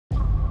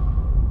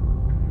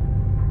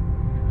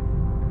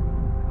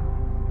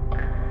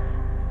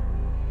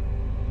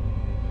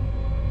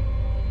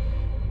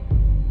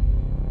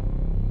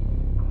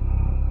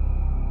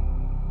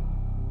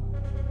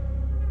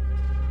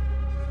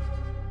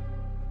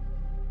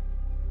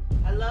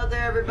Hello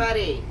there,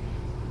 everybody.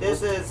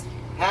 This is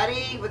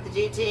Patty with the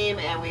G Team,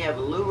 and we have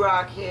Lou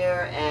Rock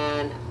here,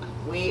 and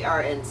we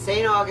are in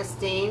St.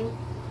 Augustine,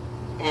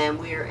 and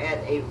we are at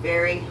a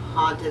very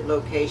haunted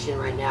location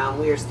right now, and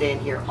we are staying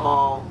here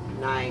all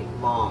night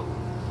long.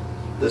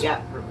 We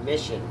got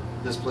permission.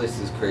 This place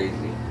is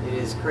crazy. It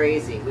is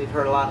crazy. We've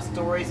heard a lot of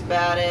stories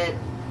about it.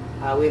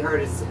 We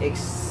heard it's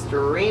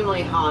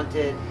extremely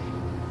haunted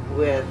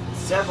with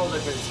several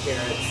different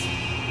spirits,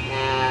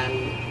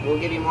 and we'll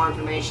give you more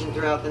information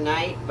throughout the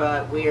night,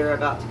 but we are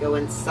about to go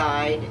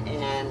inside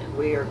and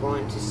we are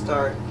going to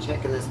start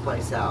checking this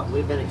place out.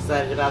 We've been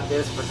excited about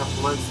this for a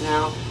couple months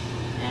now,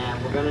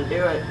 and we're going to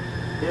do it.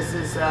 This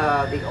is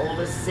the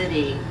oldest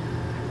city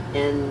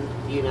in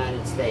the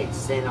United States,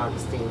 St.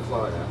 Augustine,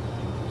 Florida.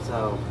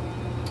 So,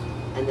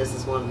 and this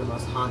is one of the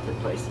most haunted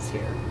places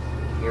here.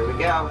 Here we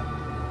go.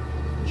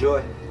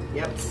 Enjoy.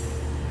 Yep.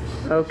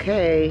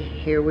 Okay,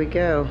 here we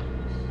go.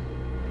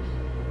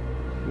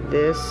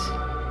 This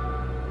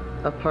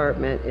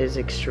apartment is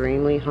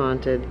extremely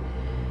haunted.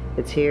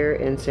 It's here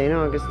in St.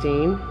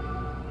 Augustine,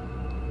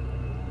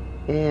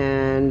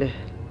 and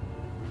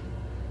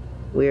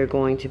we are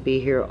going to be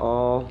here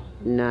all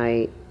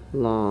night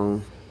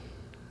long.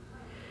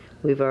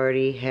 We've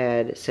already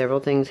had several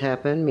things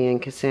happen. Me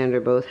and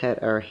Kasandra both had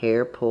our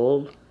hair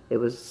pulled. It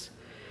was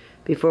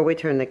before we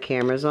turned the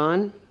cameras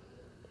on.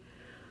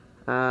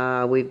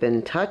 We've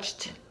been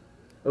touched.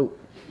 Oh,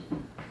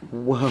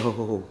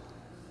 whoa.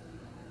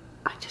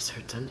 I just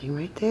heard something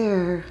right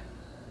there.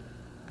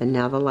 And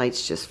now the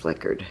lights just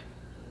flickered.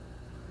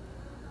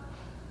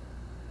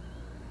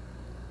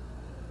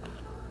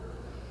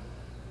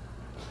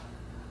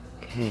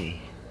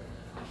 Okay.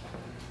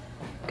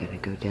 Gonna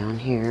go down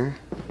here.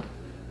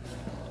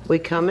 We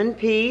come in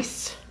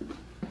peace.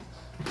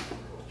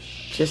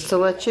 Just to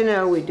let you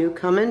know, we do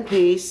come in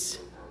peace.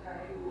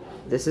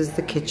 This is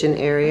the kitchen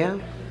area.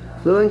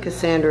 Lou and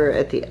Kasandra are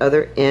at the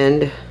other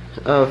end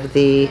of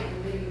the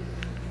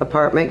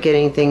apartment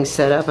getting things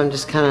set up. I'm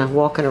just kind of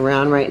walking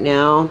around right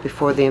now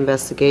before the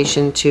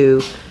investigation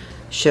to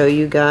show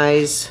you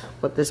guys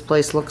what this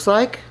place looks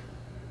like.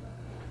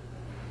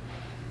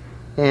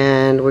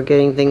 And we're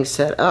getting things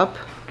set up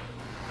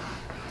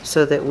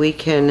so that we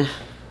can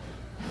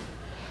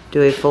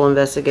do a full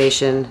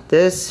investigation.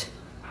 This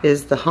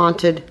is the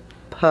haunted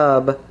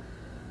pub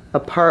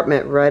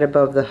apartment right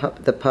above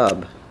the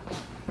pub.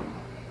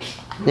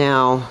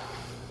 Now,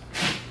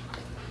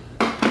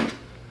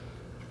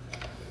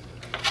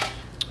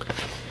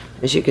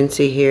 as you can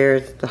see here,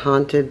 it's the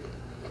haunted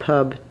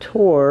pub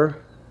tour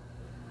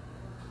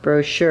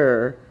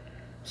brochure.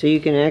 So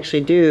you can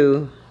actually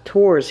do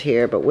tours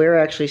here, but we're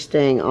actually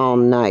staying all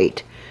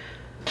night.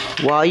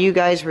 While you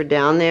guys were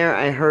down there,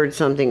 I heard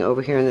something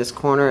over here in this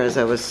corner. As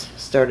I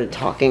started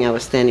talking, I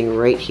was standing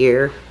right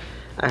here.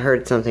 I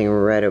heard something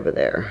right over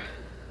there.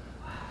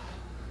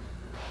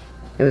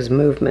 It was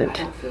movement.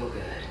 I don't feel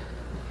good.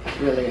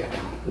 Really, I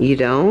don't. You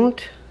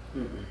don't?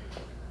 Mm-mm.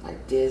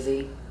 Like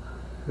dizzy.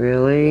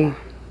 Really?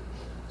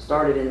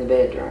 Started in the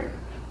bedroom.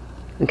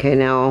 Okay,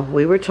 now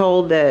we were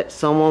told that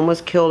someone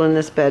was killed in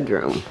this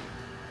bedroom.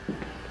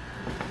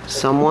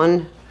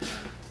 Someone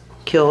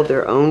killed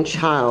their own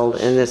child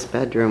in this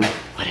bedroom.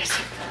 What is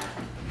it?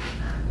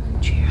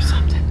 Did you hear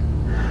something?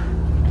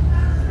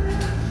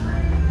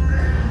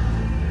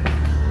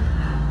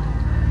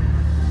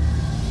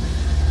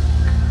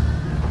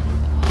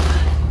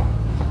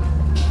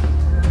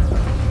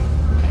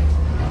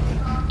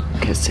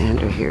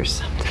 Kasandra hears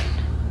something.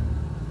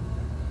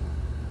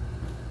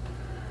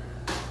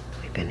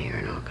 We've been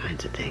hearing all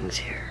kinds of things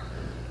here.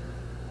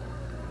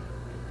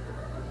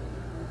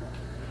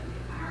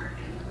 I heard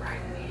it right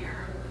in here.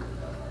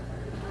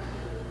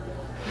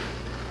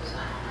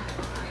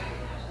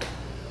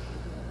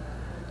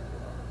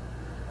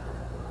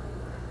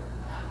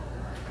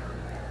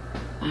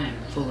 I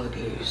am full of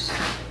goose.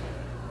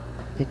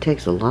 It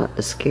takes a lot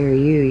to scare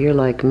you. You're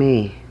like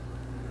me.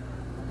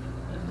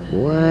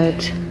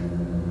 What?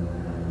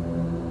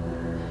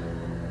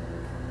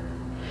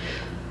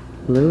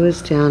 Lou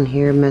is down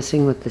here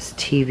messing with this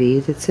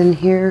TV that's in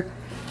here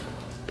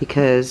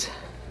because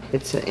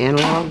it's an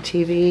analog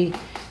TV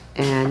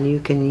and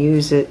you can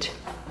use it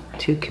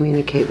to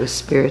communicate with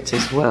spirits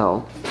as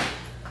well.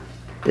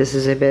 This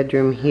is a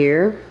bedroom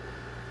here.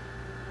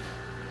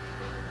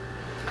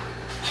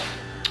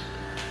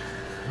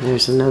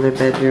 There's another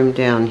bedroom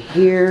down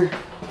here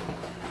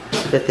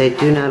that they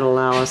do not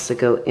allow us to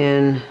go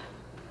in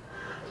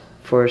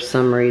for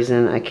some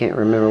reason. I can't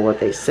remember what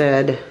they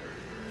said.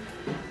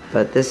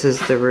 But this is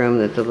the room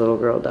that the little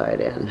girl died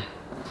in.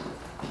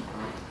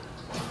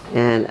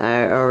 And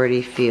I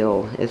already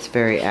feel it's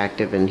very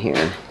active in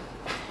here.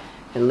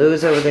 And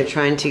Lou's over there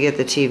trying to get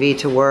the TV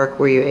to work.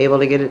 Were you able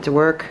to get it to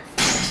work?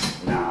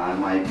 Nah, I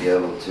might be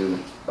able to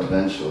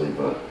eventually,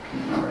 but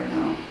not right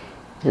now.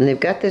 And they've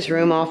got this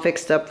room all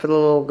fixed up for the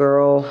little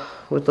girl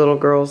with little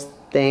girl's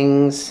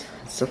things,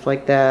 stuff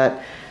like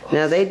that.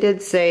 Now they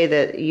did say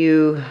that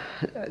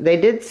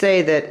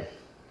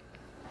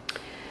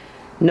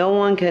no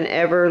one can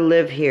ever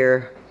live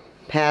here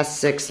past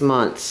 6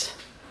 months.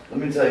 Let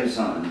me tell you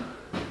something.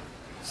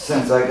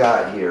 Since I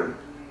got here,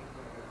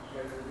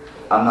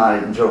 I'm not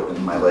even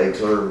joking. My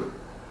legs are,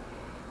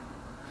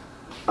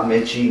 I'm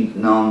itchy,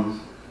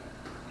 numb.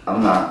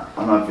 I'm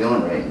not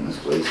feeling right in this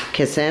place.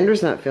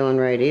 Cassandra's not feeling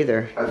right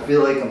either. I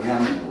feel like I'm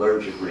having an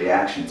allergic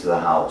reaction to the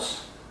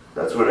house.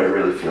 That's what I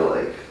really feel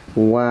like.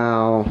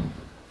 Wow.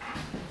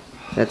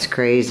 That's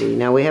crazy.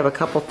 Now we have a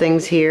couple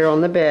things here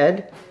on the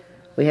bed.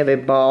 We have a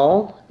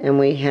ball and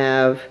we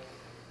have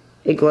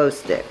a glow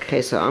stick.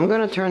 Okay, so I'm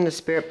going to turn the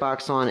spirit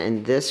box on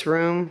in this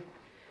room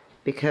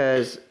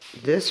because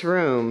this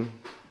room,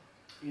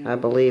 I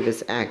believe,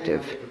 is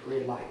active.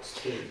 Grid lights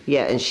too.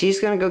 Yeah, and she's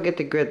going to go get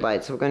the grid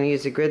lights. So we're going to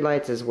use the grid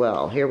lights as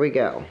well. Here we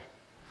go.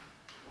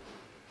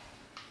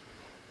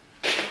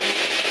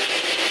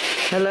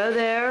 Hello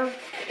there.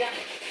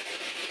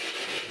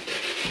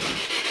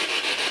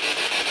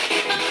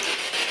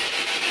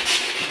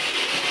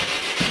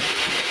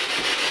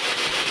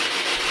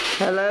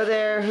 Hello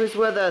there. Who's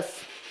with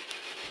us?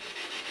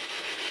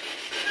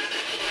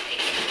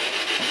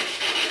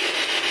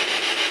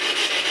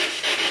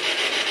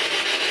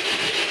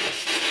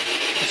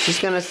 She's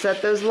going to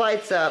set those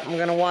lights up. I'm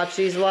going to watch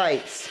these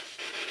lights.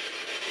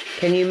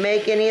 Can you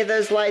make any of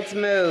those lights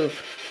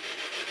move?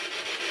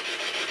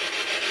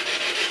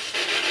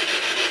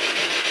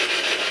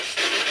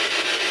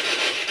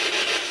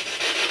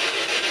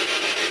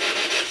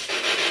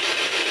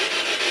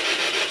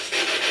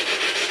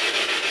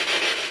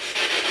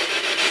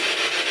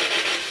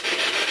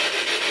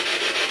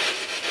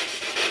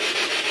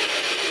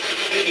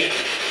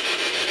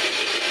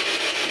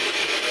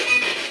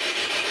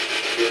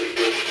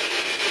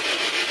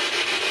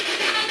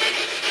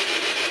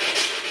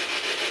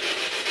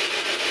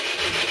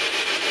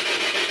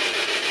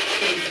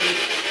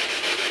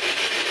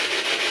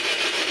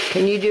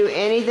 Can you do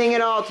anything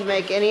at all to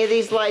make any of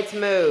these lights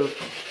move?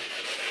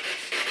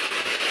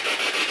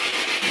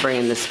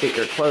 Bringing the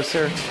speaker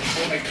closer.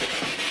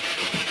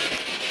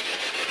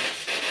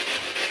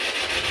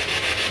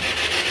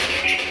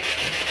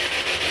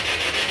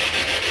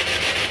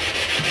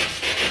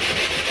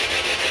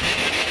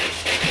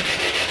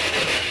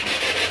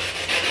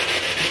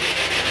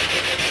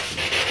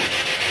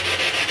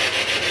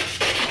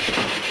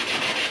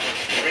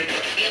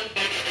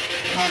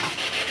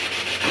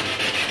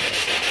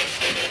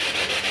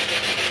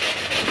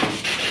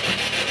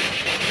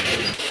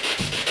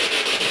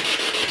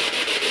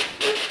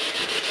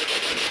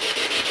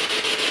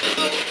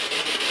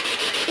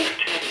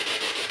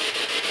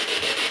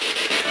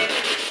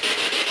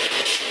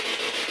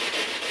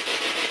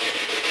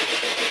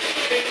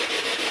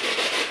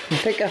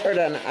 I think I heard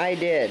an I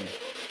did.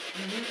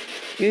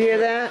 You hear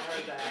that? I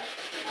heard that.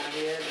 I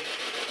did.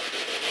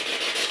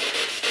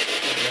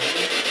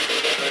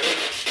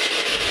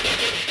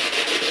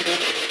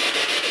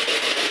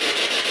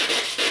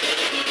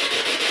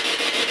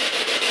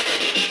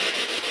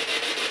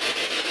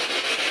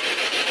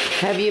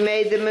 Have you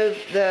made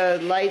the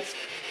lights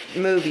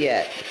move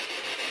yet?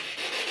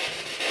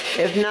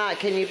 If not,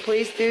 can you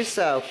please do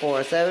so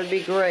for us? That would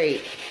be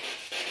great.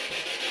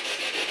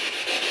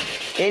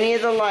 Any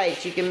of the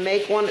lights, you can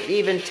make one,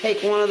 even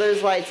take one of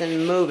those lights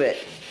and move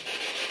it.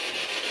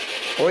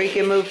 Or you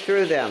can move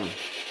through them.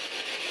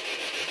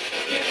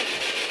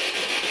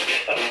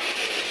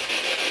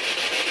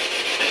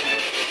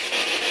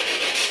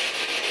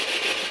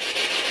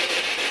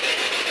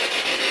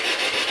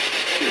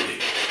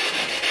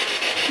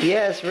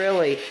 Yes,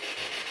 really.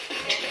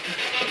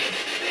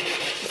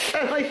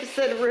 Sounded like you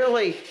said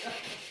really.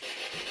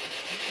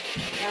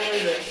 How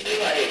is it? You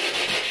like?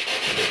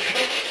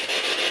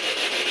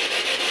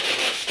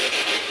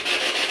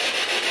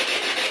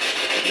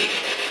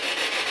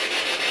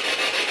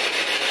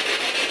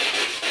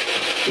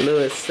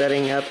 Lewis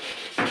setting up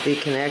the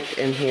Kinect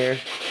in here.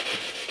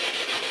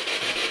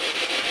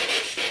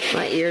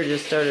 My ear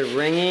just started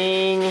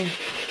ringing.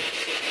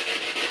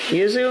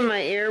 Usually when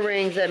my ear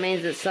rings, that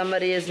means that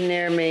somebody is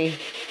near me.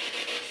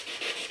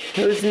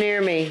 Who's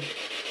near me?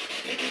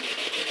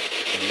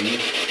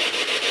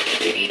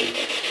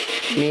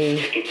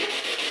 Me.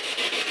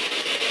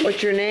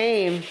 What's your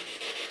name?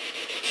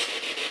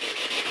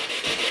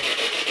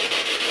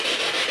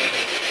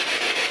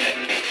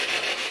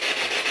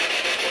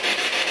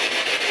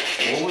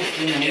 What was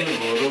the name of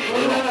the little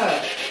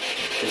girl?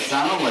 It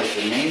sounded like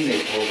the name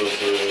they told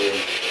us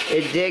earlier.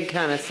 It did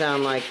kind of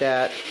sound like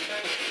that.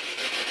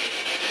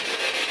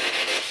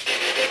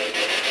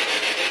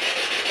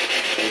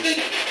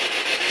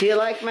 Do you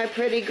like my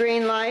pretty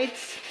green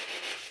lights?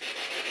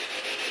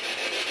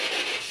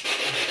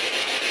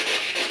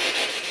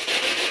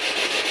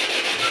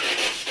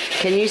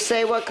 Can you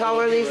say what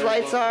color these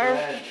lights are?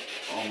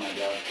 Oh my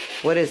god.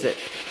 What is it?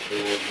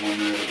 There was one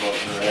right above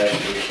her head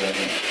for a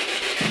second.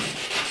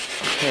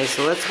 Okay,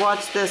 so let's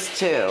watch this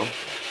too.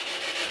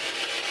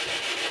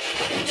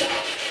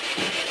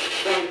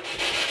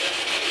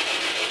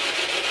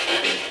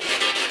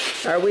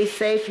 Are we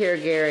safe here,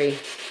 Gary?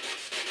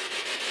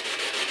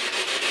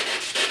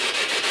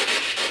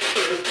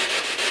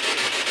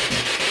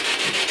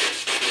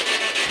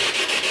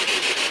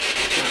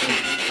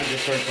 I just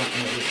just heard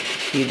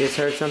something. You just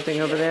heard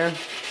something over there?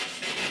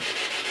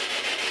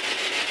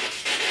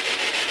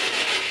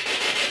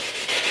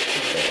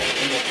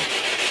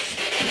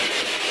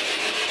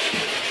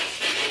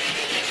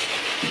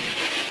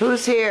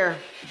 Who's here?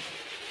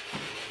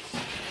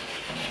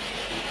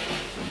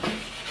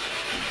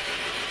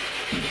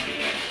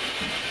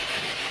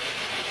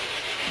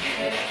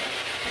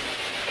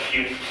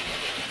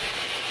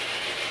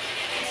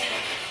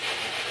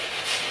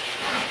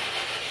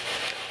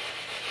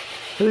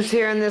 Who's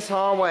here in this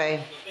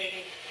hallway?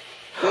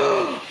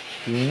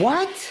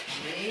 What?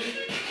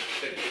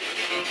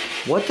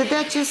 What did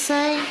that just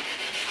say?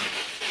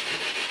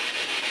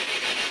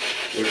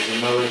 There's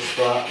another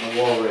spot in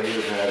the wall right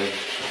here, Patty.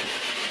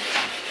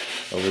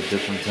 Of a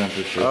different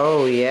temperature.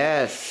 Oh,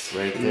 yes.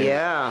 Right there.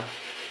 Yeah.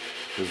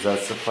 Because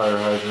that's the fire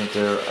hydrant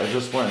there. I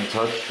just went and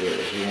touched it.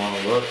 If you want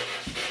to look.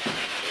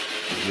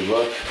 If you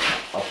look,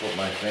 I'll put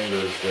my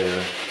fingers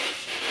there.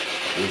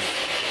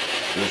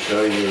 Just to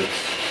show you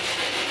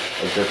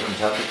it's a different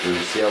temperature. You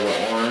see how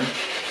the orange?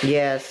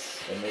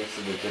 Yes. It makes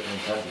it a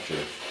different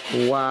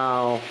temperature.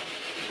 Wow.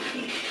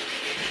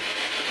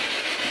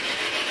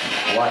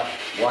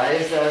 Why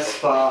is that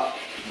spot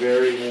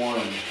very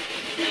warm?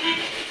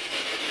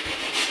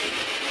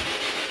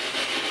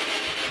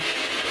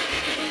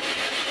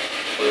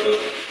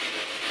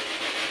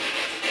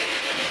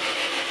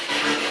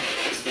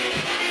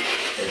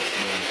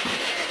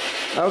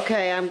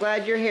 Okay, I'm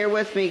glad you're here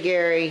with me,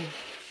 Gary.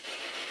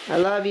 I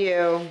love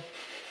you.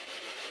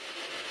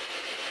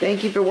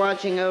 Thank you for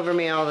watching over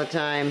me all the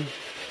time.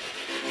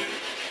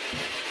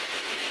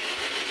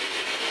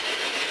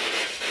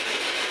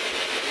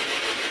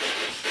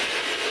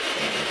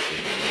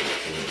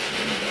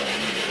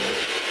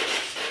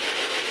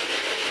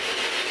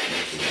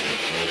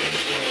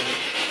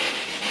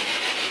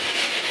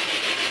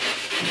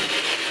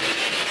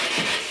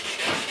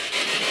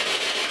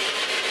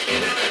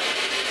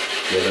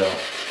 Get out.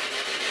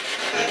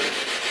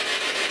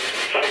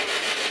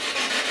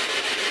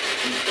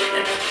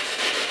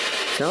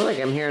 Sounds like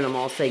I'm hearing them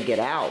all say get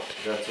out.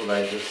 That's what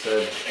I just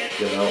said.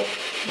 Get out.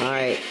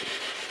 Alright.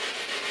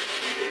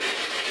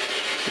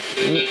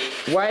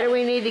 Why do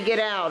we need to get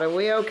out? Are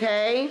we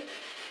okay?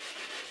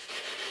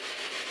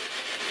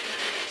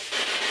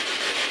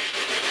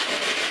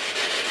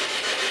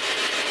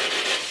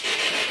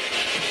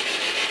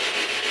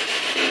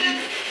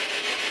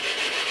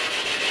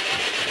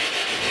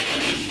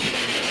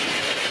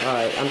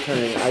 Alright, I'm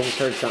turning. I just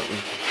heard something.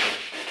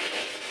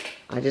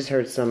 I just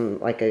heard some,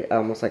 like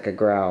almost like a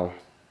growl.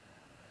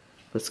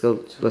 Let's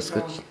go.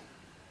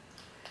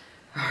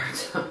 I heard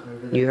something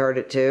over there. You heard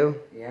it too?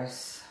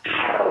 Yes.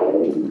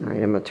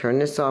 Alright, I'm gonna turn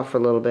this off for a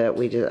little bit.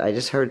 I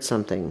just heard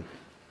something.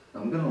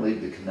 I'm gonna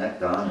leave the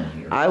Kinect on in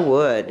here. I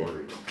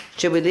would.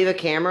 Should we leave a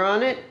camera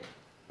on it?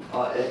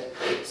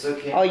 It's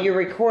okay. Oh, you're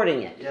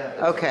recording it? Yeah.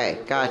 It's Okay,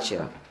 okay.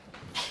 gotcha.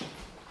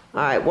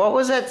 Alright, what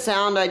was that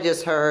sound I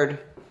just heard?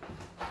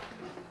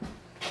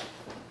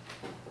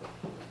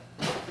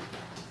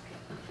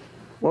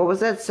 What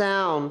was that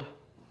sound?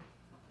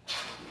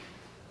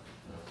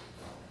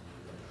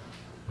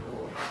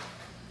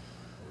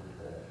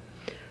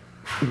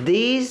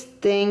 These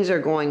things are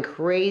going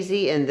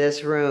crazy in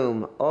this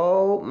room.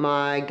 Oh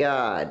my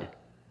God.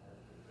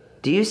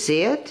 Do you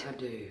see it? I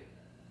do.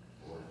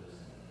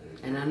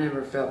 And I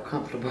never felt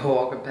comfortable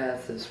walking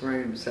past this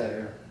room,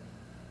 so.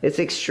 It's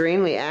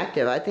extremely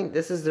active. I think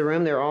this is the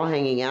room they're all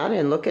hanging out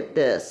in. Look at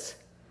this.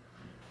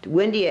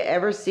 When do you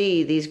ever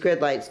see these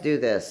grid lights do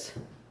this?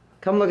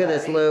 Come look at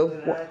this, Lou.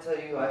 Did I tell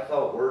you I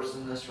felt worse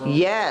in this room?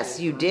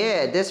 Yes, you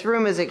did. This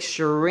room is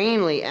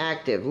extremely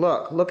active.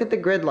 Look at the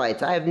grid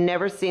lights. I have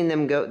never seen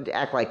them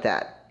act like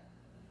that.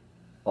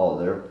 Oh,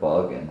 they're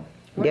bugging.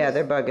 Yeah,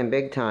 they're bugging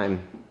big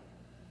time.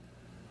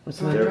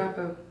 Somebody drop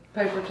a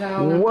paper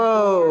towel.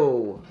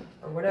 Whoa!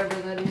 Or whatever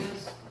that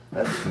is.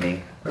 That's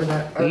me. Or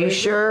that, Are you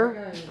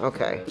sure?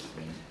 Okay.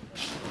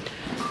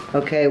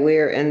 Okay,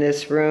 we're in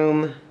this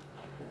room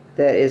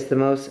that is the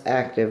most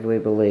active, we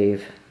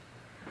believe.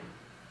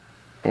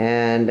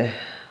 And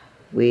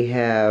we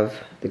have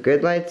the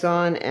grid lights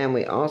on, and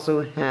we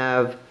also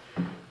have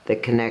the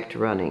Kinect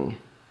running.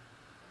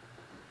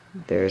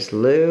 There's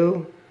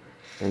Lou,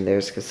 and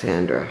there's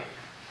Kasandra.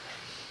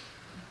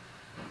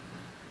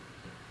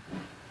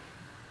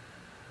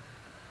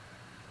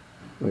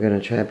 We're going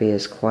to try to be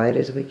as quiet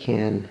as we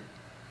can.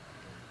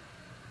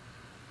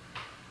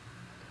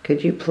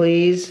 Could you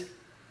please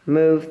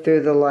move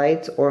through the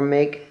lights, or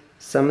make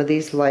some of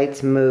these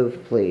lights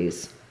move,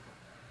 please?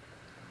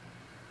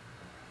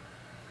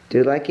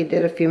 Do like you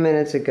did a few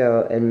minutes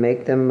ago and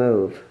make them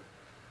move.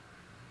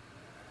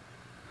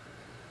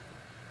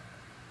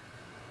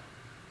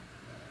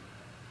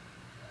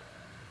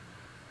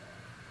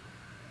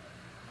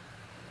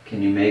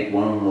 Can you make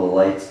one of the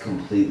lights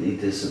completely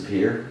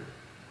disappear?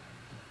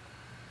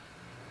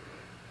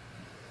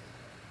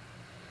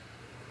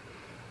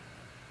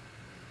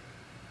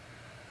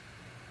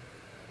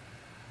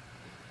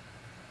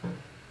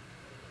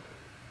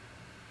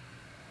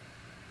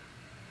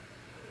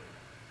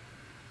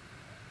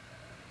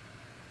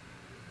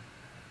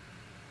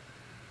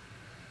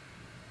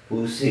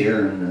 Who's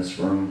here in this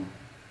room?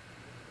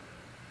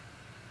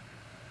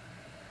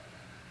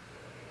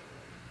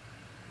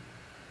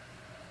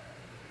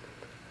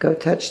 Go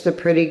touch the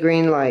pretty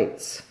green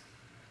lights.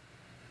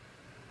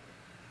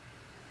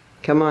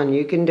 Come on,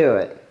 you can do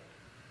it.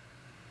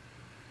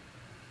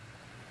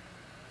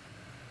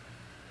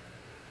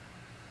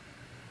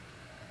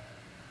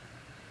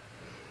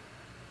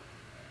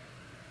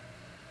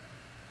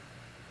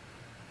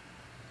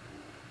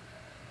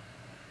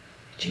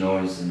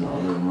 Noise in the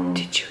other room.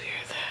 Did you hear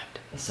that?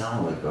 It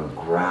sounded like a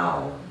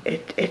growl.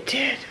 It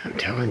did. I'm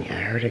telling you, I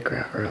heard a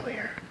growl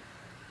earlier.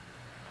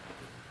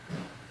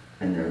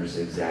 And there's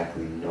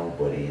exactly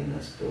nobody in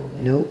this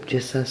building. Nope,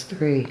 just us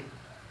three.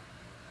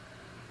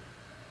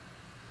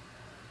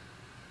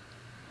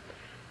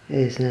 It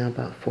is now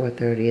about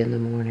 4:30 in the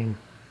morning.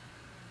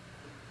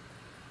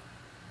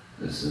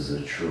 This is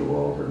a true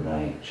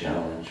overnight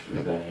challenge.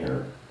 We've been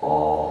here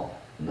all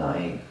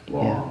night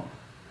long.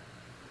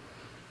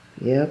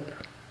 Yep.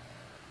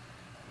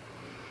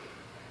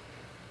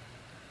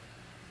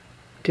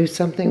 Do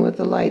something with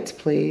the lights,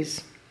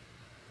 please.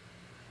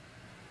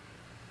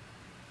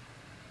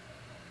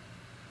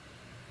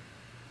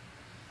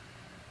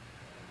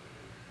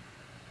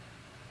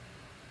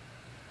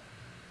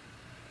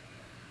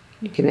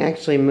 You can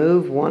actually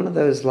move one of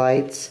those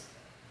lights.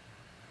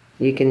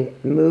 You can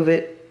move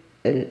it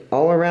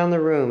all around the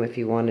room if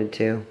you wanted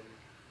to.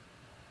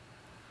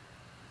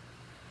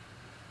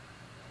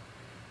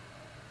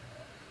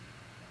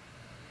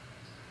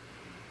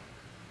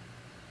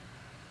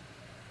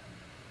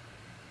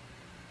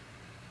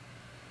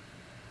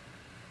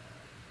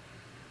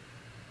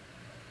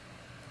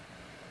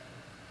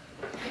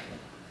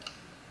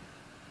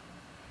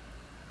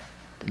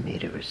 The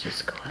meter was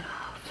just cut off.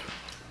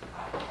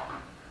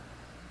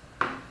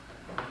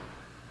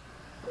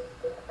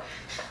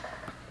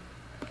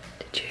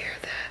 Did you hear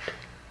that?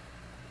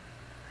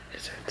 I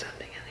just heard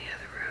something in the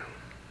other room.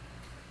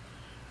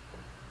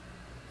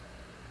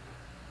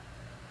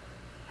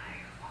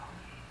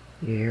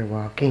 You hear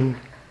walking?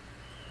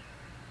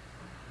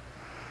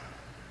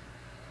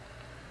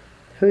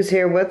 Who's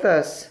here with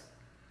us?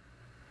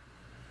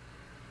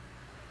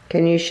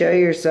 Can you show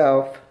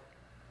yourself?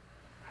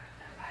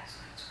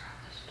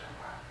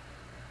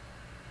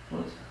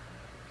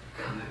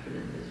 Come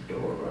opening this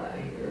door right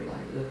here,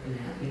 like looking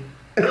at me.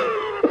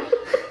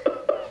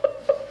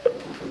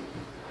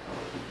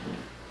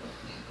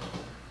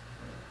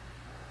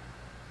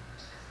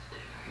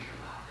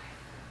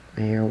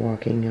 I hear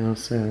walking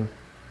also.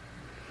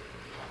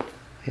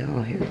 We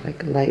all hear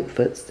like light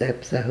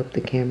footsteps. I hope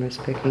the camera's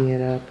picking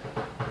it up.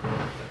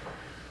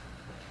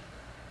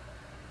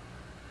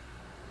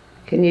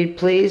 Can you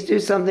please do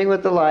something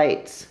with the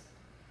lights?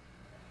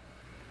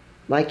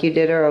 Like you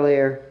did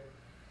earlier.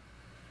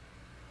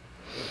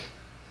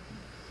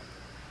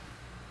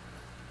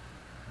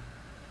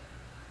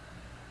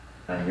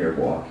 I hear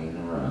walking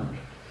around.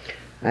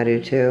 I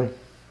do too.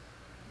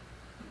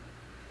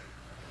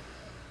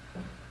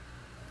 What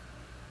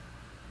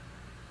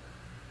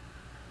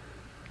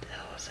the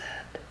hell was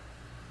that?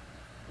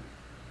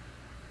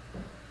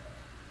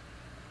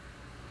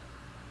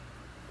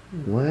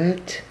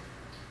 What?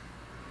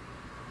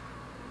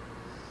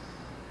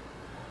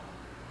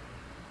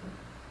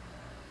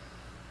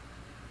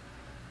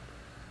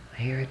 I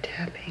hear a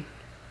tapping.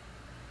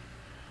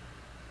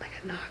 Like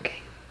a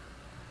knocking.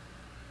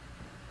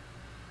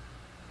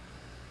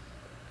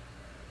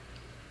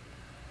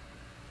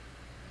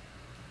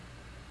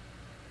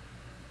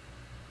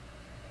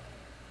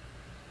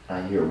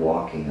 I hear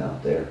walking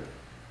out there.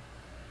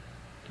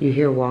 You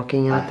hear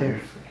walking out I there? hear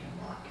freaking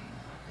walking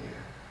out there.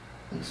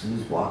 Like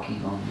someone's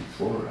walking on the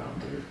floor out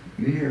there.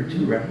 You hear it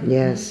too, right?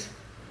 Yes.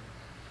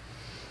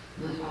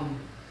 That's why I'm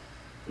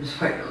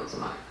just waiting on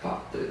somebody to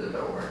pop through the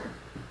door.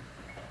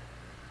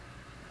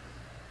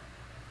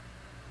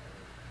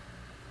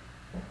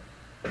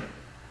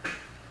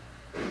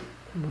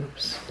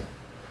 Whoops.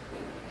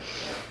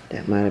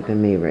 That might have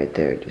been me right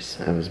there. Just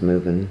I was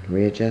moving,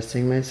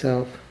 readjusting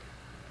myself.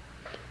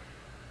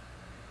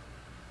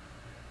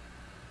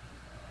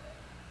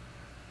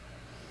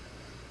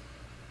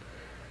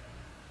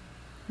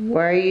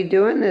 Why are you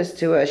doing this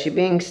to us? You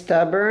being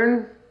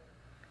stubborn?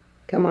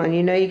 Come on,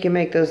 you know you can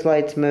make those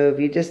lights move.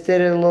 You just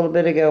did it a little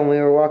bit ago when we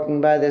were walking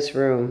by this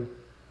room.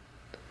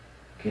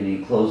 Can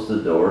you close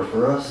the door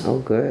for us? Oh,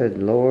 good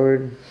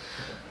Lord.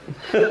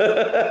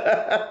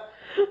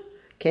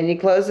 Can you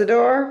close the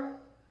door?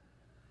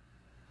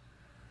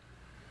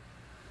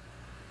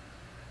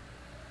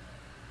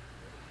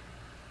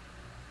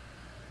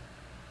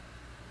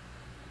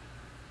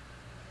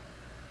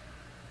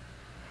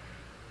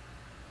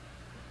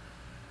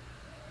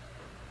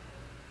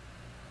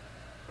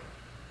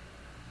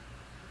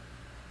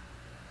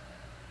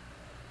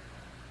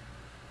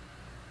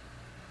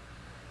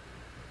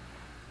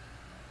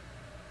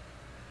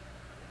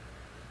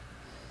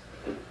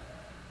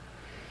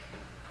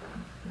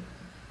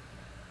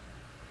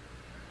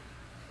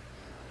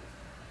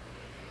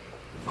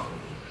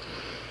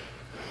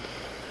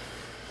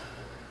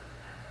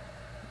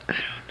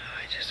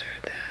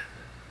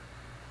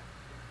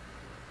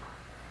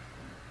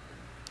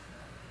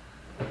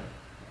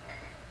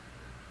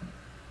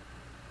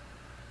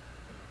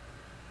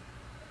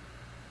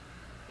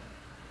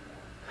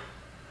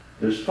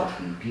 There's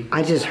fucking people.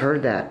 I just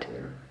heard that.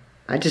 There.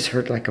 I just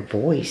heard like a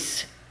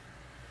voice.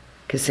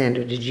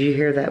 Cassandra, did you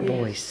hear that Yes.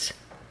 voice?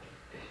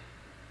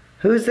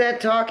 Who's that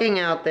talking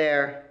out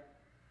there?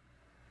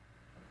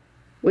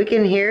 We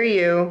can hear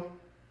you.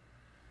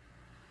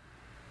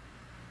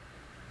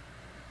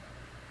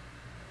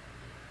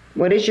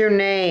 What is your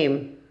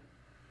name?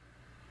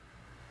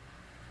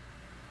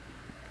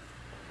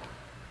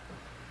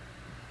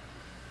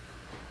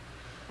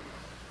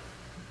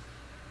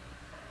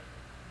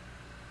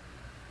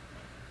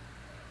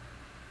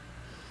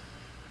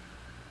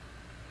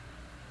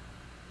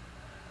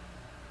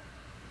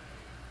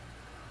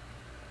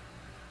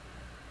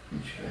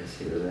 Did you guys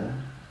hear that?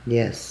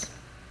 Yes.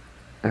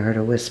 I heard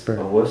a whisper.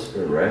 A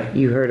whisper, right?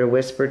 You heard a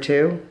whisper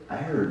too? I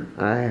heard.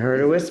 I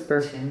heard a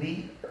whisper.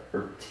 Timmy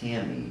or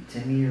Tammy?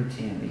 Timmy or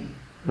Tammy?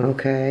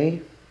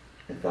 Okay.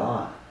 I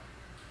thought.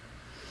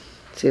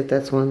 See if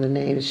that's one of the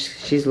names.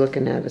 She's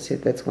looking at it. See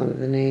if that's one of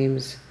the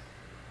names.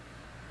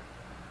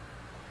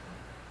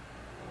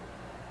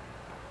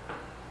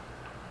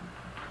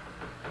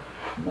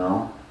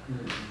 No?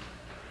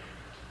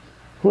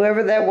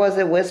 Whoever that was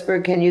that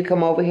whispered, can you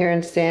come over here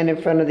and stand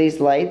in front of these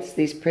lights,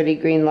 these pretty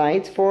green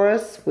lights for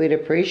us? We'd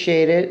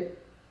appreciate it.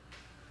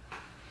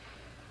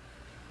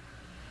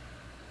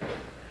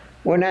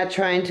 We're not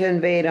trying to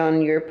invade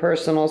on your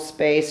personal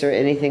space or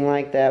anything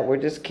like that. We're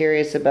just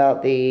curious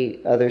about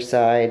the other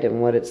side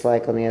and what it's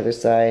like on the other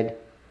side.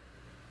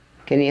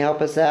 Can you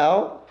help us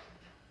out?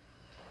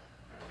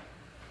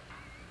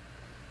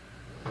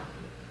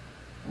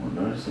 What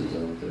nurses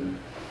out there?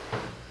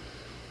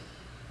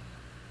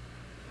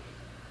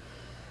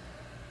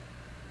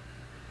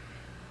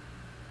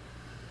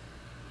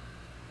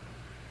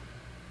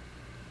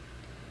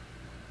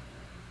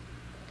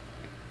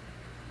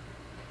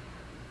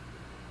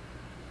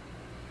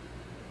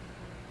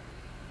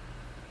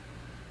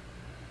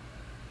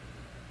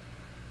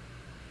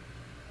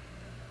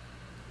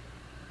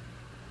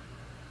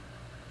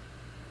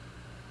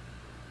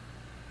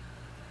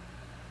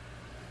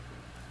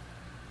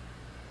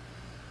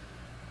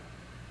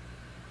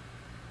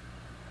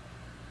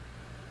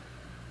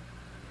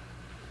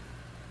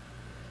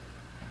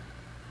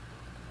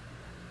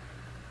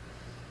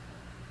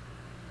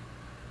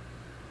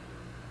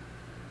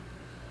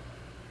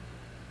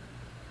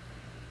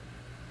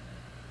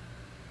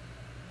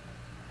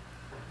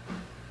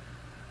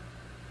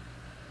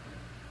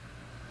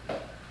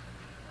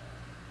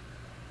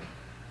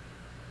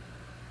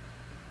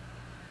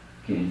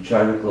 Can you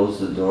try to close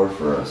the door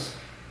for us?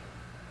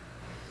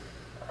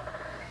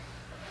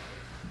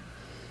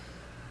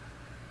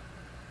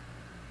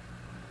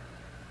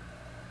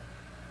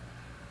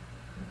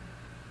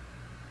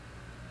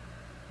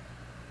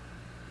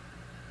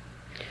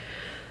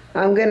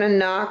 I'm gonna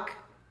knock,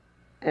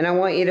 and I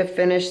want you to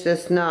finish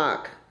this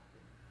knock.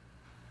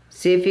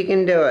 See if you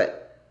can do it.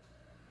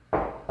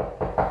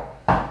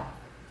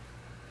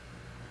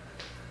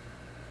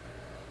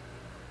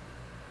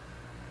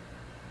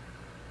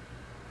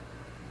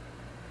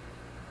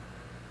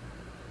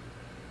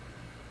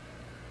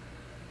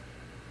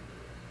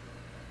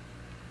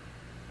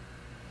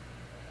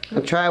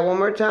 I'll try one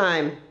more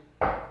time.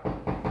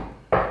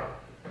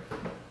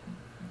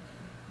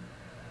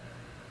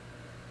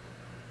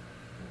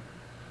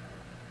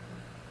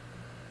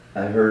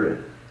 I heard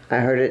it. I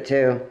heard it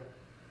too.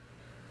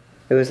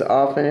 It was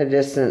off in a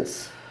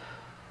distance.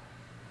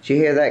 Did you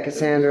hear that,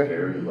 Cassandra?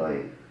 Very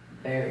light.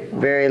 Very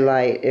light. Very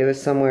light. It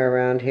was somewhere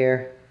around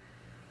here.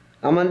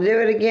 I'm gonna do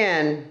it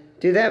again.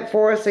 Do that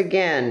for us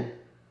again.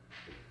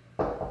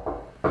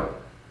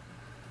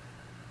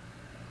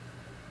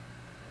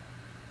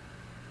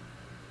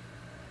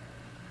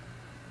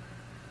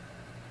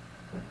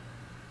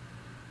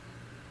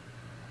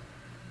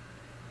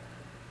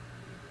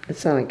 It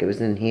sounded like it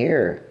was in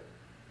here.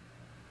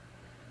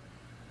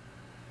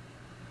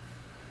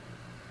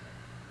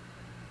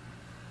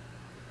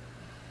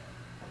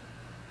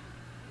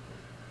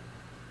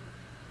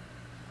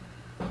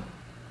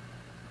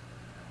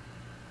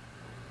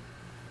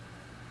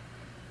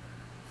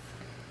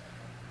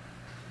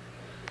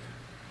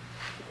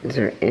 Is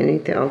there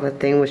anything? Oh, that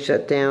thing was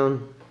shut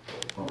down.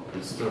 Oh,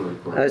 it's still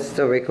recording. Oh, it's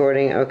still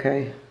recording?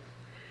 Okay.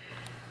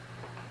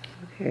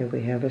 Okay,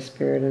 we have a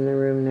spirit in the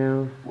room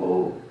now.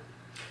 Whoa.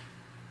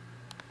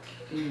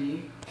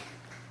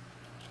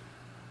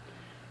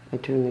 I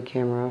turned the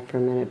camera off for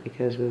a minute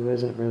because we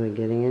wasn't really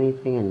getting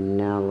anything, and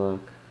now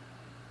look.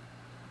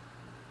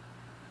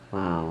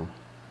 Wow.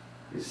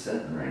 He's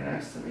sitting right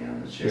next to me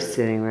on the chair. He's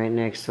sitting right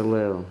next to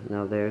Lou.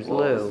 No, there's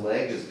Well, his Lou.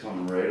 leg is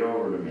coming right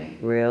over to me.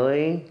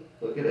 Really?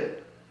 Look at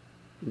it.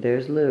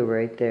 There's Lou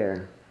right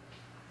there.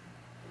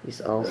 He's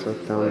also There's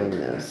his filming leg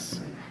right this. next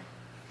to me.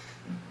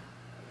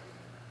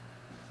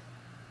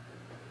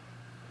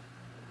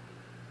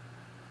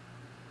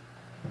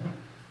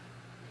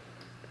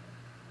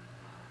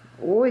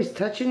 Oh, he's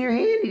touching your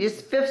hand. He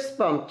just fist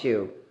bumped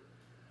you.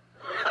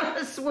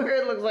 I swear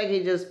it looks like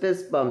he just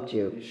fist bumped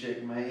you. You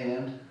shaking my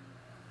hand?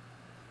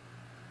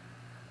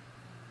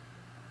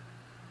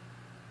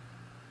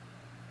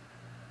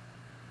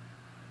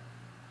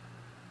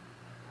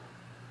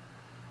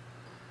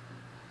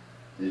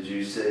 Did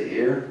you sit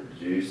here?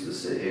 Did you used to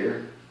sit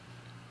here?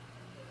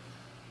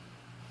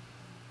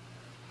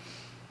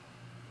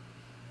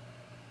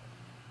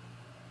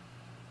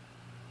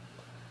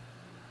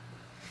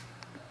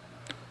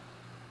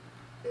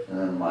 And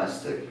then my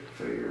stick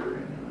figure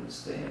ain't even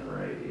staying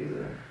right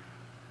either.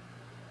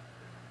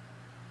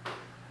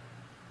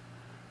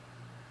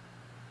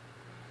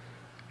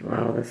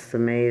 Wow, that's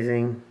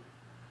amazing.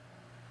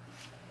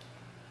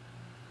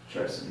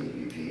 Try some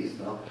EVPs,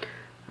 no?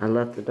 I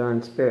left the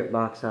darn spirit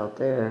box out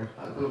there.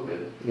 I'll go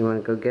get it. You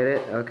want to go get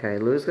it? Okay,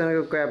 Lou's gonna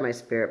go grab my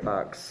spirit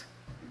box.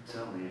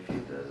 Tell me if he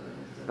does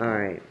anything.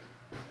 Alright.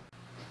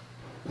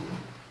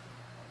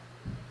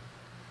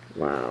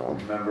 Wow.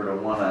 Remember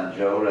the one on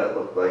Joe that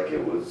looked like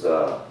it was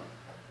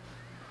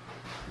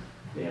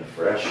being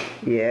fresh?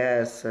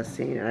 Yes, I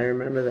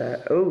remember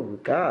that. Oh,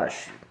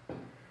 gosh.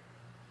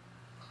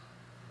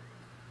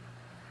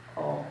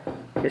 Oh.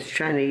 Just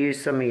trying to use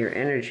some of your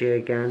energy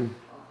again.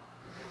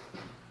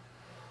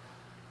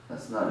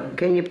 That's not even,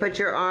 Can you put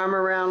your arm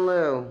around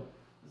Lou?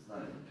 it's not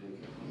even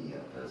picking me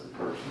up as a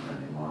person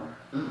anymore.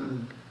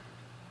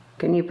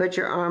 Can you put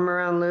your arm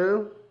around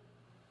Lou?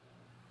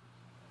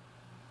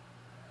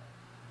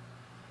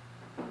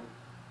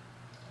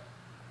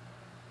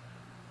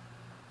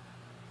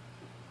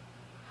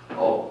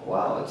 Oh,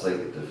 wow, it's like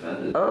it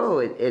defended. Oh,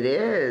 it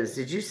is.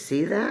 Did you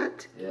see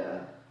that? Yeah.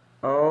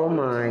 Oh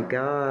my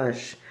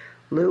gosh.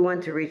 Lou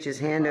went to reach his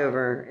hand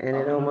over and it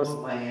I'm gonna almost...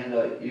 put my hand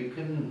out. You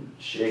can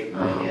shake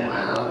my hand.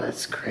 Wow,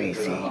 that's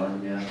crazy.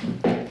 I'm gonna harm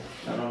you.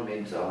 I don't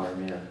mean to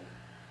harm you.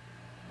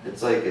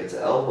 It's like its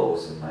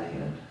elbows in my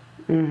hand.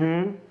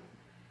 Mm-hmm.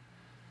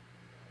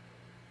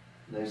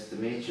 Nice to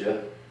meet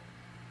you.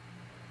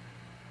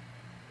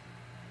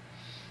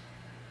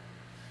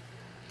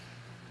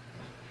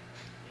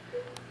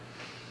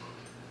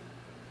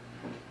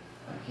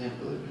 I can't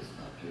believe it's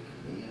not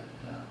picking me up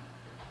now.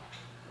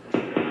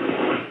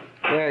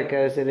 There it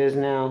goes. It is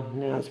now.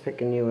 Now it's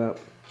picking you up.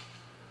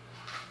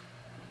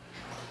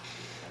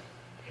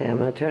 Okay, I'm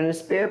going to turn the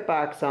spirit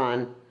box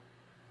on.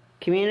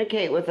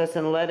 Communicate with us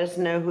and let us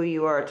know who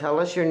you are. Tell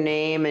us your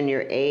name and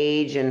your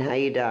age and how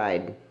you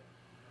died.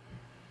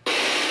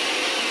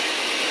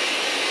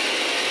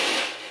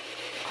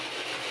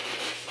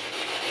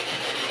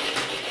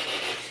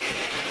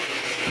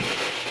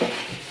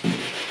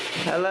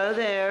 Hello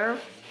there.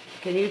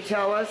 Can you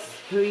tell us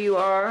who you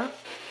are?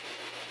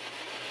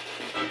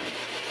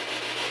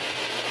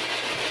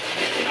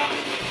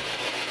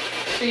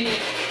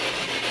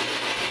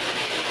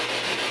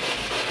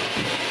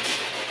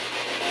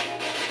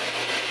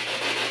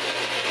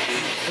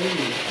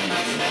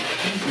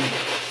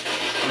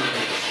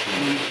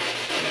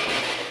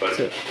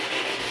 So,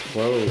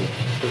 whoa.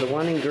 So the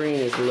one in green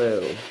is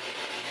Lou.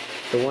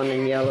 The one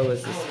in yellow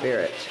is the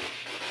spirit.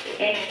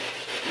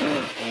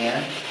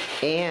 And?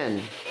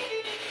 Anne.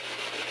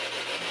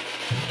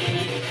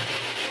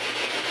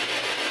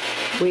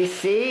 We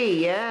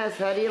see, yes.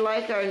 How do you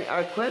like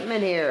our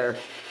equipment here?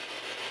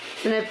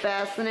 Isn't it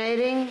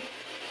fascinating?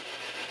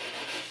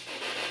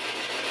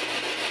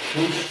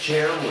 Whose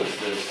chair was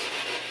this?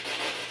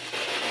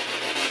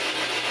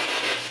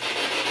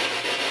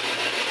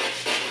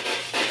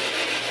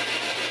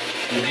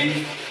 Did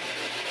you?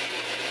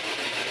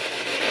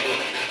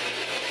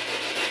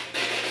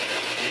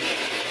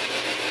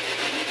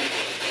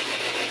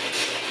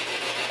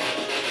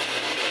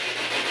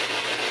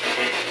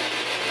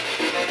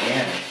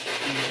 Man.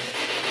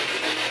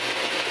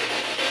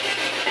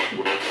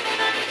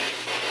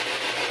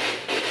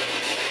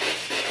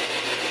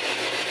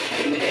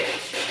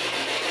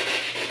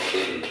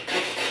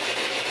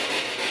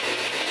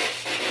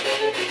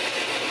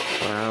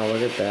 Wow,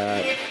 look at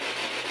that.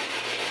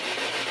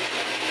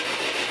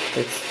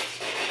 It's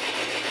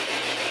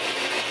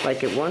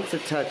like it wants to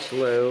touch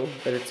Lou,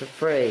 but it's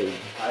afraid.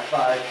 High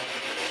five.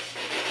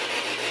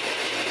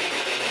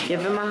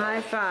 Give him a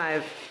high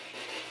five.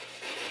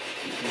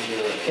 You can do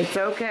it. It's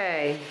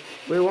okay.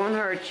 We won't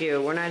hurt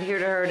you. We're not here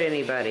to hurt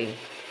anybody.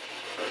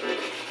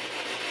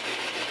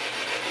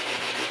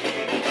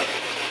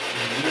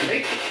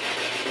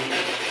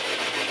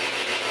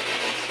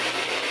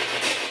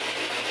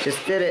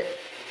 Just did it.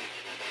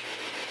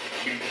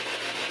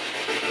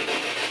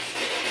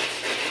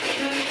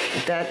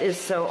 That is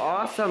so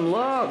awesome.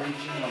 Look.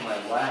 Reaching on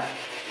my lap.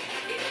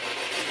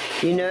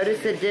 You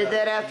notice it did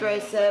that after I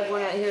said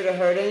we're not here to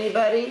hurt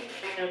anybody?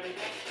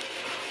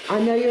 I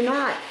know you're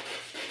not.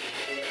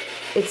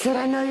 It said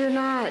I know you're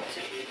not.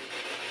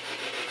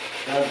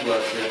 God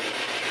bless you.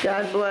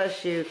 God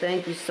bless you.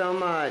 Thank you so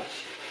much.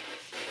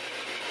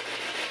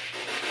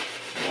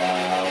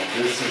 Wow,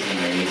 this is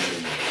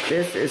amazing.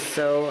 This is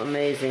so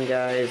amazing,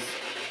 guys.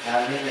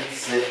 Having it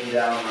sitting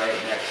down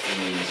right next to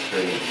me is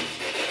crazy.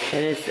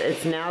 And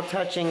it's now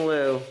touching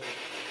Lou.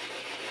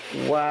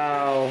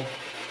 Wow.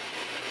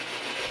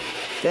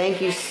 Thank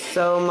you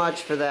so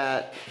much for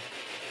that.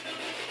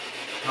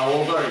 How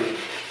old are you?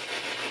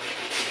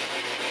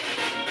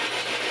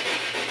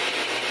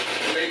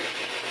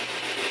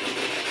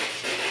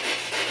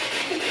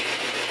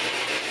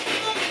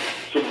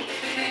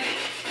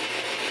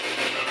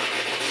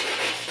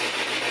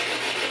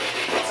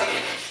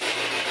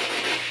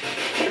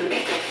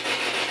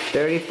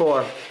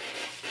 34. I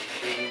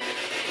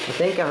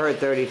think I heard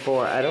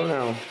 34. I don't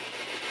know.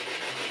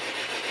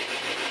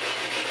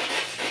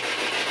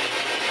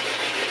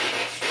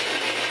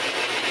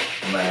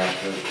 I'm gonna have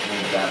to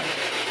move that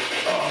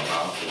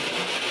mouse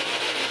again.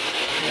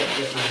 Yeah,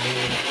 get my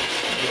hand.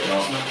 No.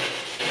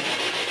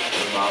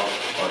 The mouse.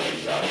 Oh, you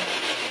got it.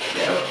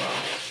 Yeah, the mouse.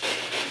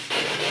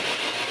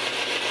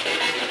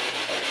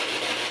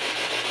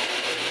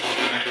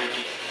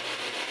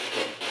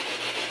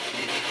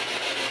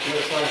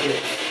 Looks like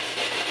it's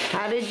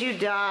How did you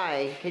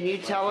die? Can you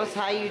tell us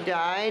how you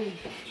died?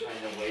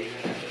 Trying to wave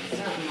it.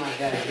 something like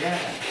that. Yeah.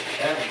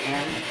 That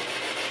can.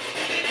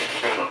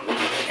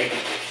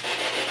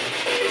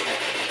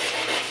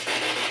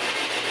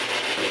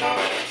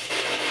 Wow.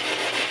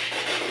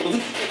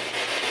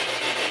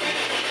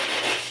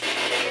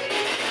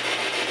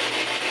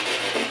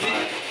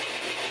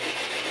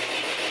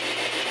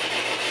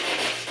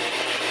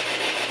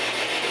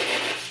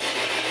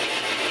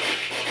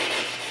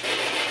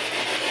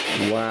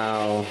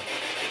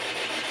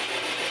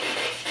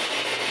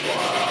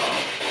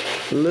 Wow.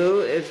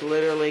 Lou is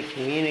literally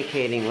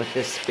communicating with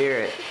this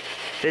spirit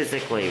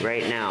physically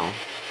right now.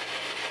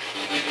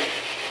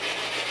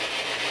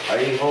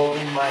 Are you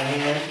holding my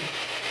hand?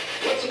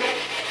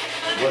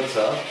 What's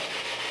up?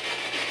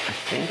 I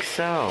think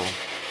so.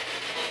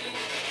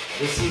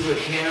 This is a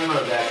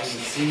camera that can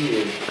see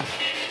you.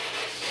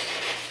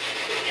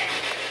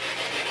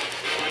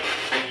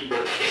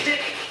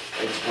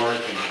 It's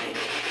working.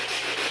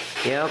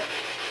 Yep.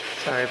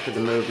 Sorry for the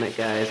movement,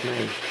 guys.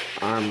 My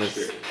arm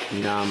was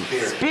numb.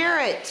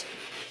 Spirit!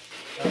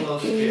 Hello,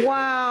 Spirit.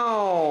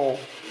 Wow!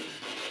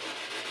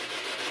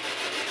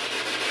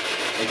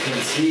 I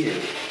can see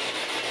you.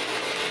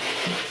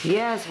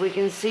 Yes, we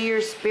can see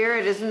your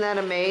spirit. Isn't that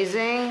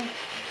amazing?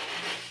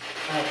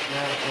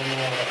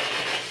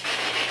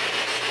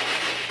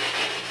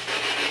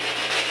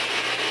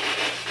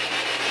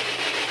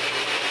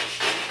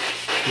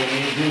 Can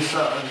you do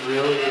something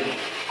really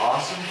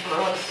awesome for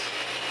us?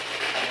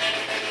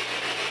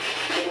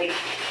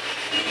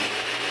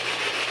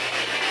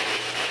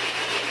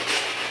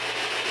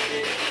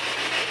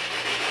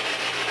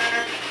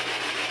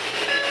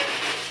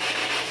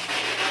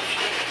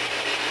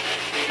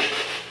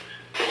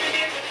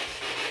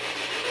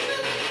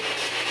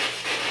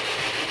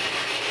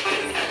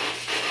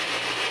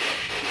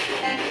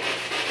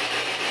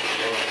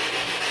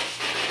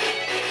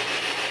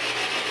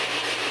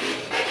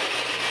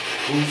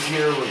 Who's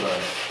here with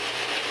us?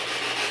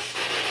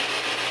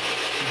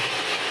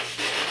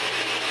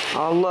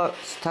 Oh, look,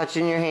 it's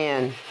touching your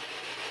hand.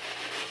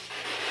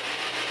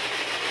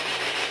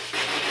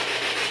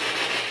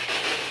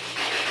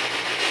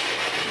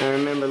 Now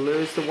remember,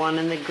 Lou's the one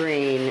in the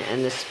green,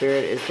 and the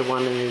spirit is the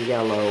one in the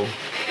yellow.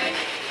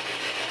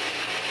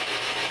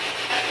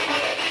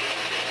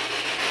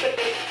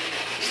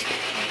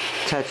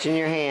 Touching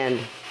your hand.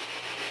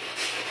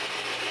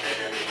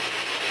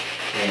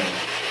 Damn.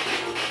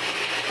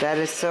 That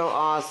is so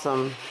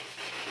awesome.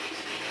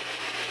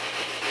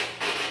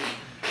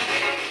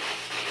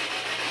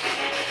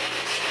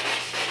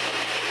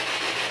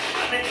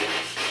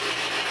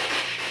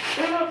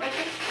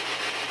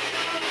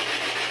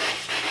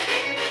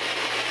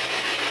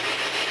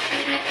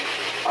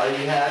 Are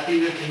you happy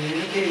to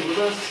communicate with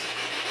us?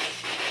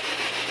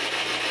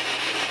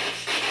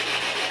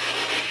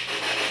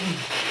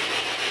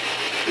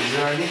 Is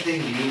there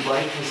anything you'd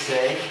like to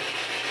say?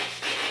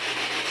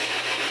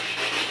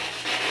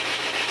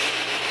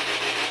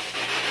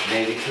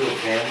 Maybe to a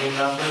family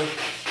member?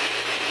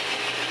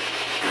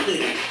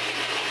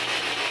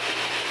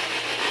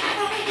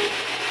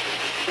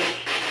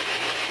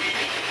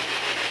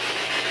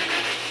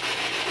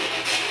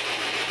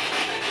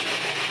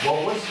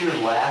 What was your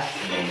last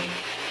name?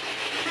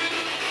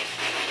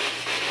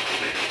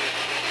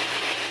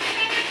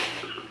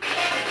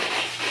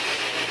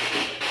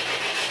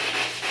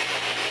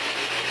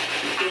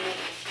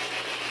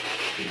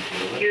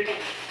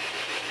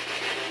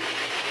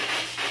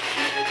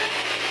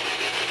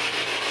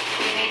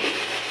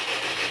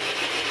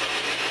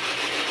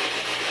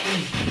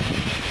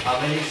 How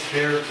many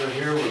spirits are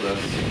here with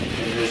us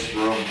in this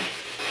room?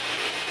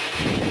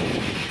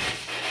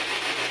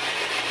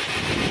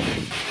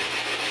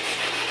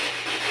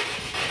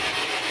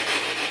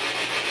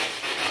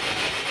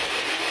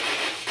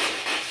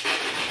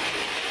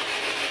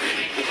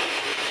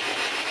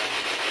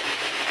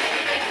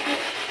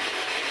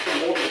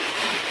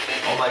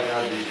 Oh my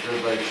God, these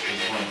good lights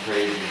just went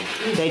crazy.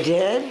 They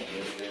did? Yes,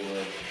 they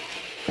were.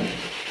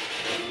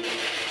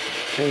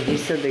 And he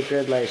said the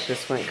grid lights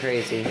just went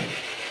crazy.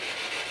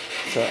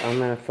 So I'm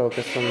going to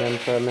focus on them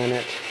for a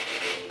minute.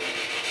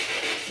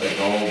 Like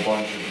a whole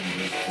bunch of them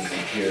just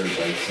disappeared,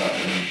 like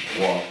something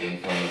walked in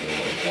front of it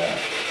like that.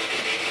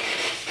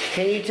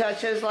 Can you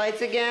touch those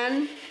lights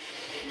again?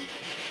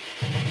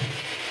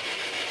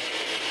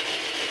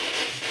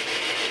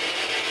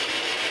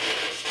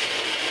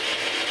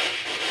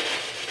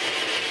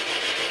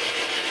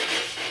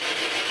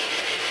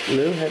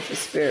 Lou has a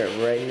spirit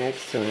right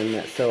next to him.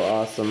 That's so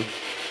awesome.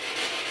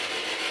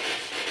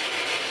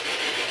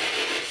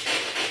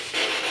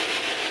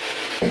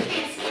 Oh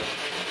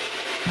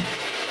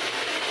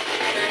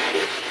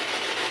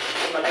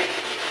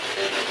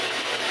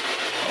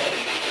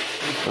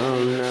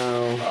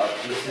no.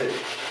 Just hit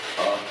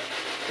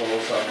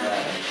close on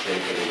that and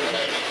shake it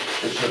again.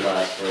 It should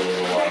last for a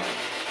little while.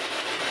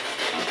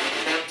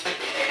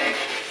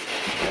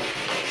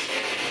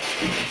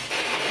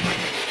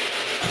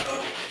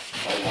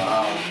 Oh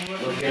wow,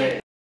 look at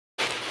it.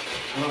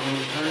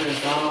 Turn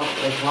this off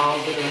or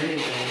pause it or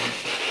anything.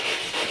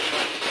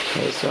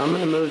 Okay, so I'm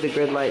going to move the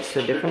grid lights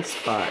to a different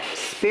spot.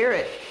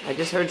 Spirit! I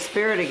just heard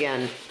spirit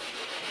again.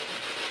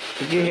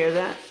 Did you hear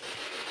that?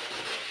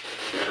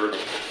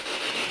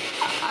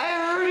 I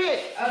heard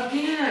it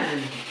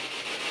again!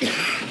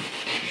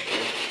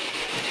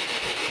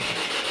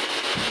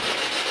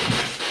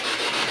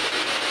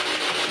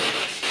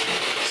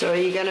 So are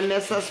you going to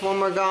miss us when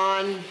we're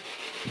gone?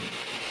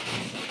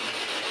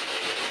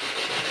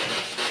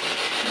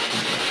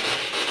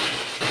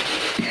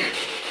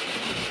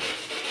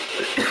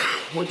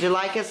 Would you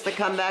like us to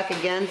come back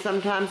again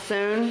sometime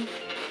soon?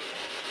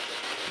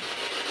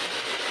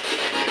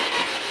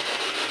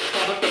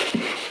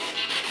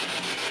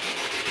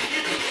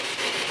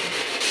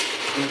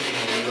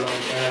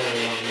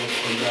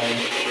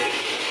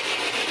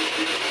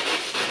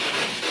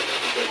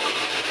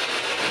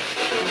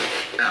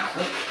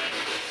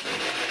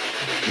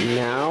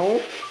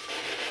 No?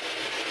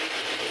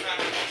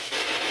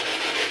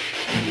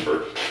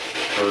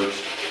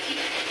 First.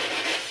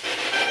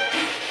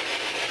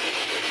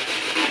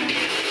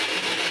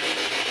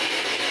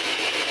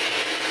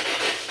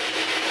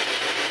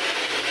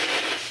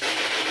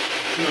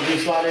 You want to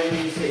slide in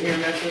and sit here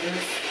and mess with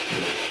us?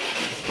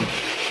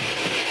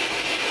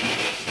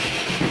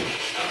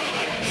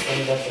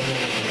 Stand up in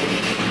there.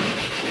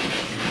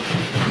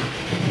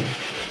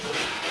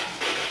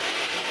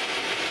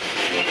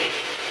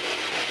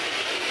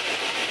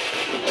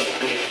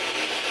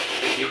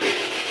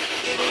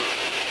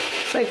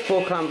 It's like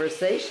full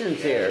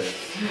conversations here.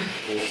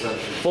 Full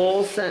sentence.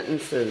 Full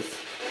sentences.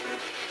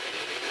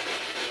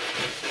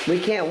 We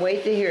can't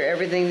wait to hear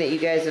everything that you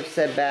guys have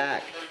said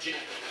back.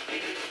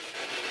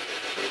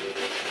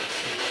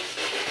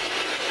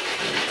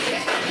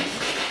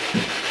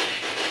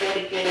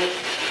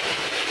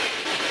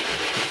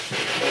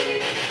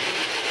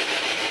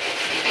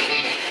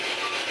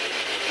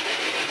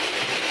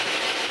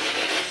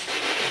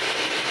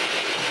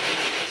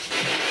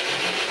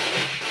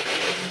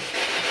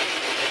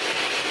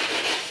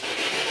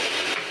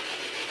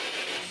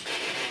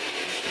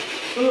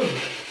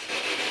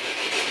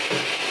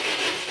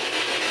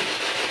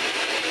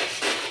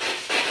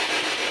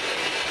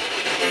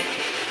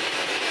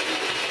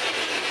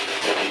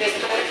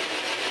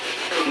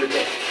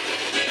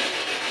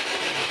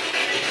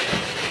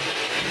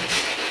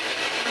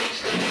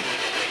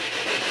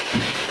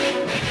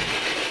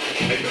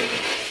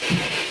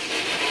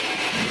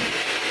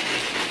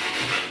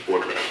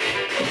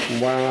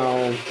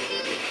 Wow.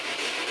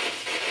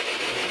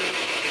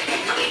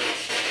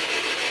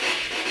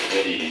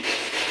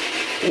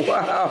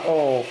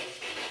 Wow.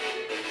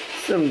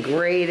 Some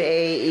grade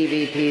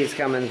A EVPs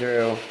coming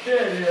through. Yeah,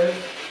 it is.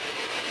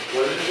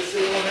 What did it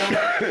say on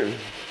that?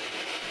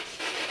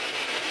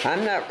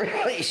 I'm not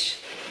really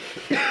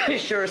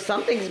sure.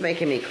 Something's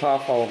making me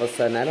cough all of a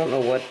sudden. I don't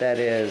know what that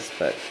is,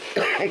 but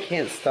I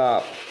can't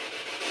stop.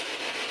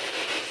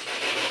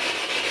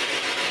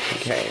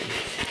 Okay.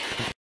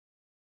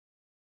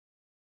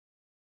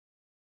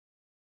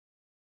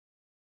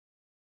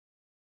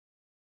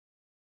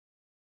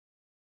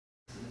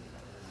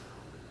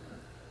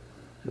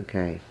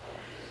 Okay,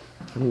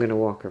 I'm gonna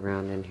walk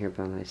around in here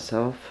by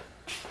myself.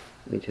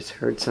 We just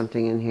heard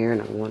something in here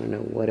and I want to know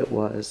what it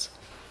was.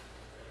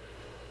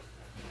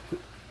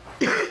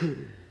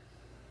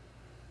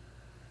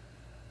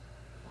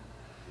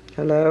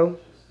 Hello?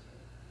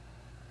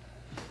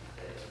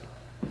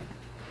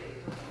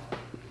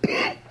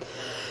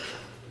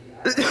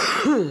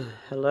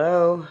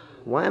 Hello?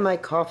 Why am I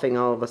coughing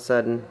all of a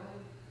sudden?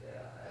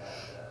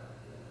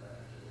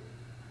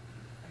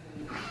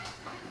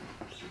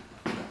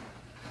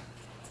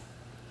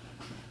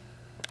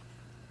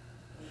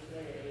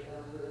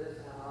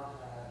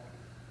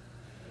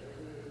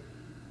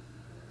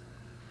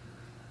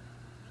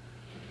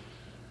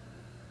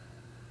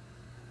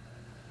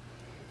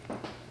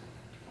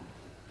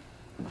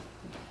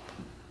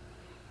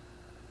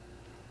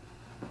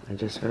 I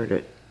just heard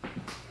it.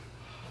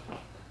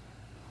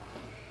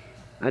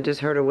 I just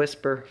heard a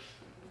whisper.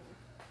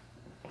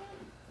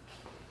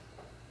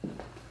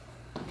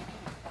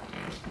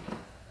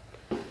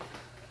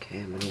 Okay,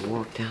 I'm gonna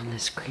walk down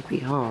this creepy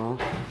hall.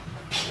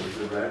 Is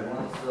the red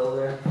one still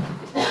there?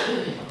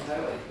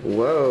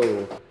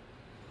 Whoa.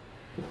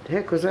 The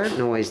heck was that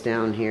noise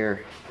down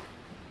here?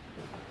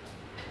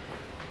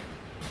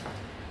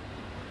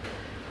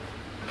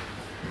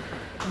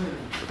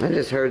 I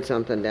just heard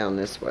something down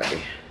this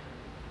way.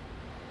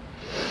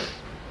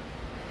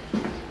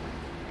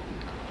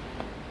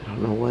 I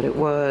don't know what it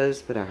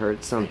was, but I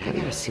heard something. I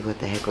gotta see what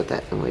the heck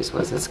that noise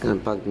was. That's gonna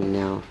bug me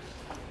now.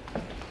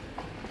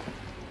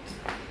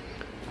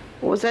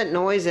 What was that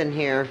noise in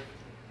here?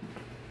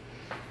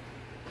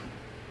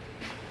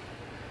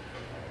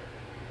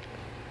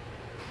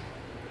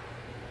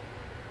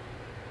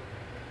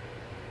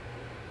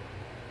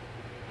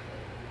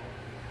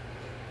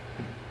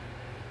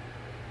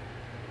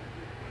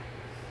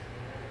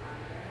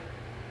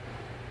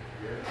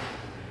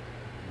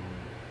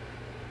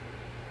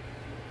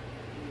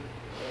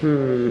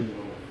 You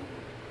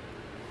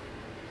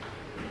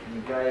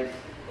guys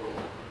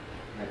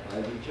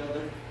high-five each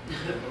other?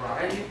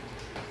 Right?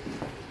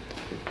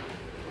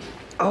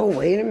 Oh,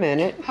 wait a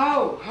minute.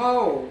 Hold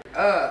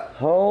up.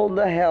 Hold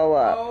the hell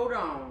up. Hold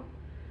on.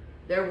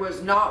 There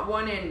was not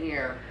one in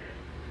here.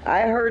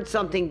 I heard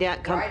something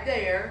down. Right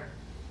there.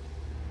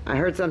 I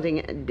heard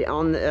something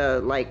on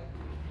the like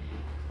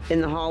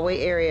in the hallway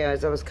area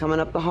as I was coming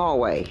up the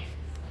hallway.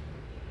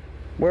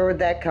 Where would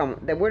that come?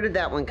 Where did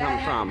that one come That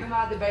had to from? come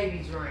out of the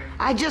baby's room.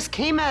 I just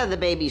came out of the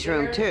baby's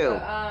room There's too.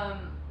 the,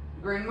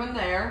 green one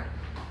there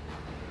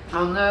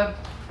on the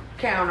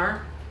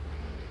counter.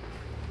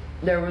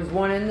 There was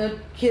one in the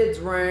kids'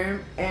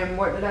 room, and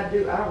what did I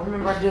do? I don't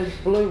remember. I did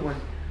the blue one.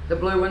 The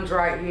blue one's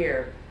right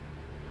here.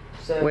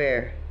 So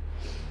Where?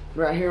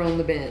 right here on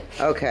the bench.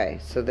 Okay,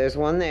 so there's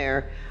one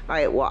there. All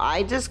right, well,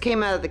 I just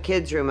came out of the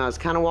kids' room. I was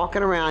kind of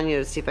walking around,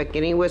 to see if I could get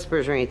any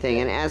whispers or anything.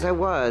 And as I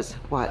was,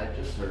 what? I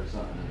just heard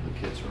something in the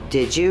kids' room.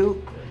 Did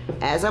you?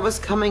 As I was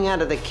coming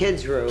out of the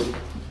kids' room,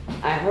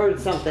 I heard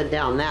something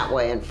down that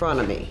way in front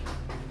of me.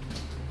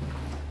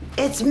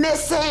 It's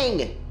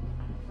missing!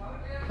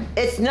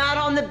 It's not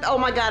on the, oh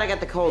my God, I got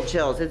the cold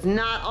chills. It's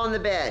not on the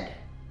bed.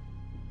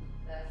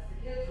 That's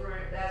the kids' room.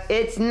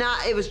 It's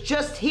not, it was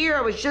just here.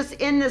 I was just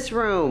in this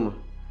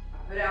room.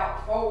 I put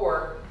out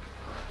 4.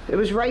 It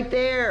was right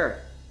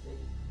there.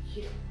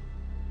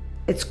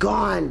 It's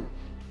gone.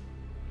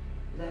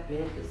 Is that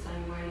bed the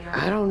same way?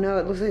 I don't know.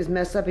 It looks like it's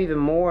messed up even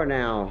more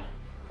now.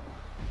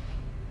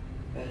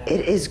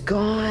 It is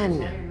gone.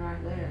 Sitting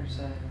right there,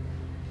 so.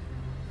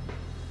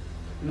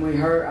 And I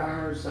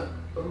heard something.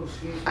 Oh,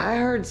 excuse me. I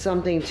heard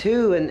something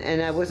too,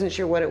 and I wasn't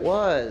sure what it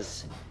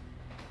was.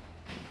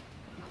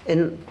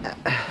 And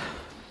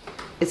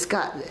it's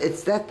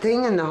that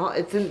thing in the hall.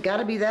 It's got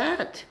to be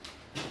that.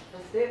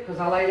 That's it, because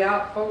I laid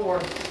out 4.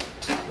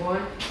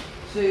 1,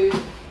 2,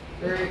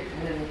 3,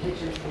 and then the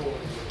kitchen floor.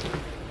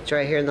 It's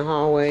right here in the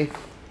hallway.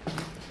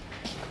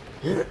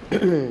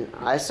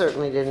 I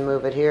certainly didn't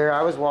move it here.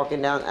 I was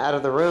walking down out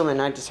of the room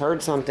and I just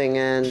heard something,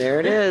 and there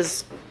it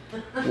is.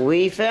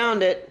 We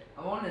found it.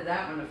 I wanted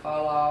that one to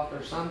fall off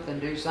or something,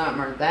 do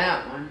something, or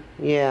that one.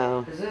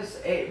 Yeah. Because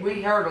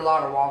we heard a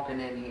lot of walking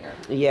in here.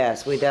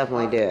 Yes, we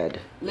definitely did.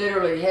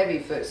 Literally heavy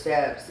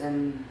footsteps,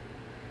 and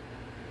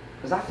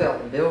because I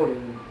felt the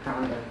building,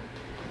 kind of.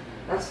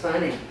 That's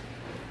funny.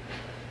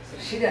 So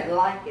she doesn't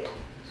like it.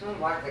 She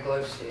don't like the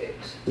glow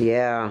sticks.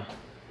 Yeah.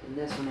 And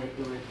this one ain't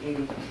doing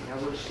anything. I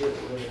wish it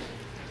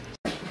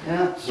would.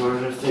 Yeah, so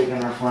we're just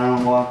taking our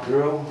final walk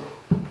through.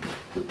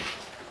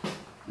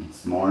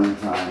 It's morning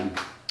time.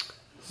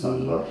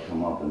 Sun's about to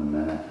come up in a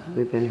minute.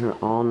 We've been here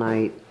all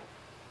night.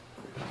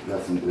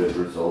 Got some good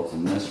results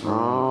in this room.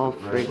 All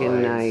with red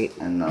friggin' lights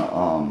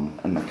night.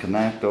 And the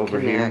Kinect over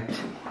here. Kinect.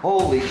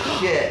 Holy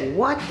shit!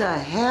 What the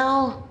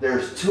hell?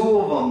 There's 2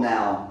 of them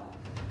now.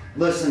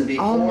 Listen,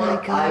 before Oh my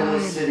I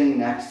was God. sitting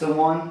next to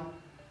one,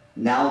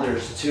 now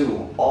there's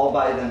 2, all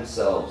by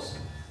themselves.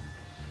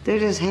 They're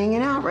just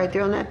hanging out right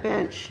there on that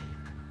bench.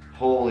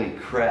 Holy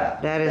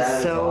crap. That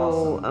is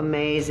so awesome.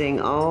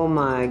 amazing. Oh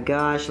my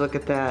gosh, look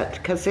at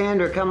that.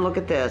 Kasandra, come look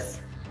at this.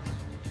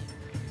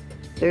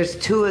 There's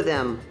 2 of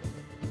them.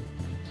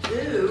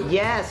 2?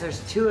 Yes,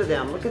 there's 2 of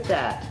them. Look at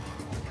that.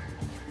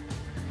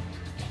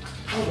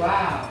 Oh,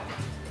 wow.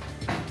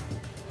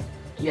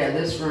 Yeah,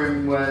 this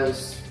room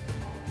was,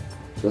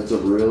 That's a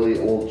really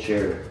old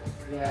chair.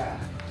 yeah,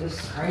 this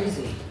is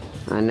crazy.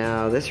 I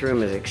know, this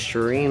room is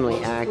extremely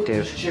What's up with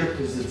active. This chair,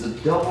 because it's a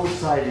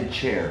double-sided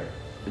chair.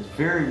 It's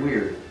very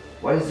weird.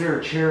 Why is there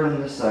a chair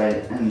on this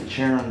side and a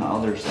chair on the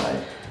other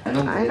side? I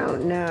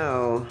don't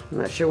know. I'm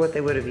not sure what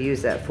they would have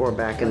used that for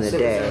back in the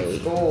day.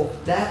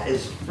 That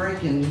is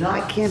freaking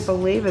nuts. I can't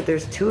believe it.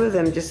 There's 2 of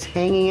them just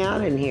hanging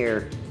out in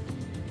here.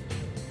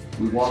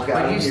 We walk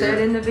out But you here. said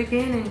in the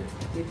beginning,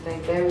 you'd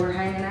think they were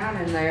hanging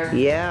out in there.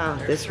 Yeah,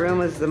 this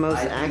room is the most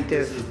I think active.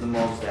 this is the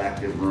most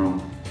active room.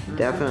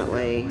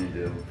 Definitely, Definitely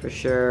do. for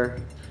sure.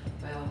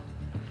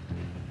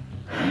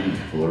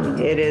 Well,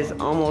 It is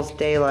almost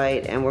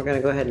daylight, and we're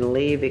gonna go ahead and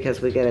leave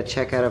because we gotta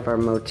check out of our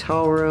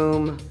motel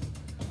room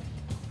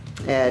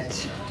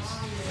at.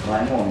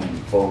 I won't even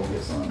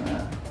focus on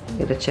that.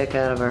 Gotta check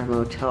out of our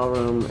motel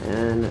room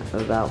in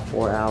about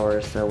 4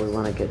 hours, so we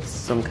want to get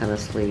some kind of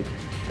sleep.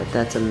 But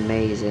that's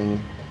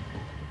amazing.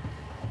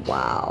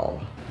 Wow.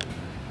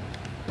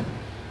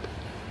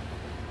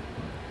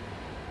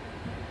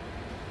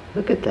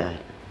 Look at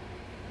that.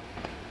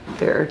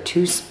 There are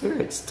 2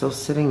 spirits still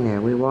sitting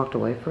there. We walked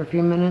away for a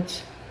few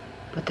minutes,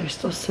 but they're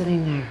still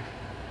sitting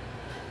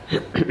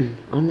there.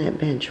 On that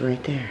bench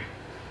right there.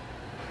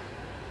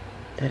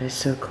 That is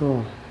so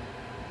cool.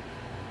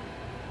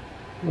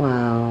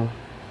 Wow.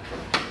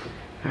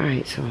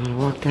 Alright, so I'm gonna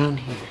walk down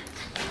here.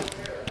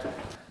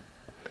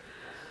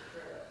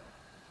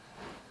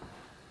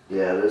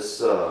 Yeah,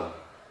 this,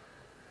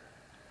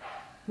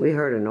 We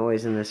heard a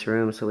noise in this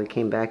room, so we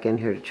came back in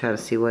here to try to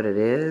see what it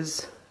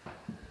is.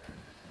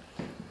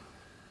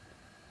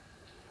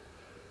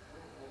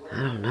 I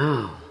don't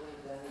know.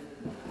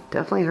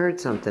 Definitely heard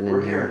something in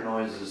we're here. hearing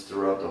noises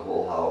throughout the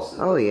whole house. It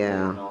Oh, doesn't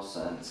yeah. make no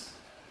sense.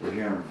 We're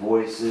hearing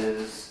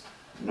voices,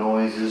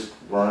 noises,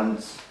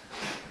 grunts.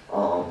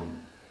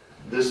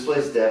 This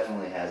place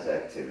definitely has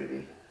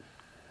activity.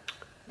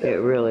 It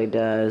really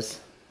does.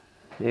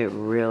 It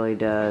really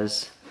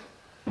does.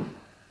 And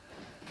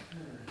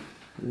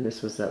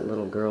this was that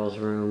little girl's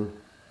room.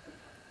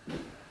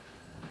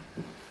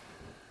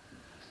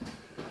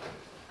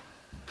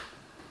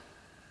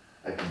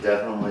 I can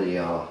definitely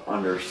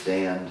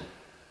understand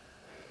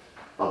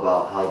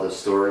about how the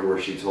story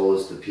where she told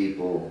us the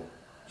people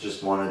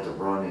just wanted to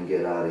run and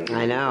get out of here.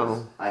 I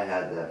know. I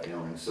had that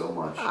feeling so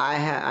much.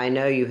 I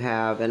know you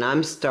have, and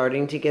I'm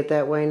starting to get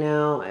that way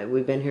now.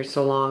 We've been here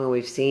so long, and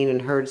we've seen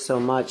and heard so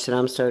much that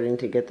I'm starting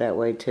to get that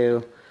way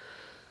too.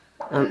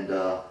 And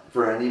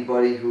for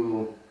anybody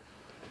who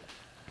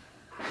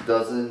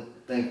doesn't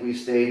think we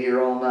stayed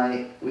here all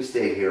night, we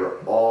stayed here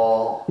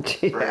all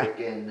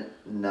freaking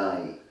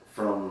night.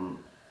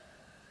 From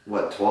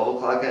what, 12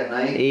 o'clock at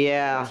night?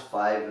 Yeah. It's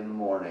 5 in the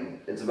morning.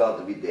 It's about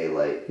to be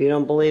daylight. If you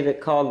don't believe it,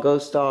 call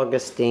St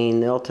Augustine.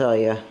 They'll tell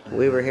you.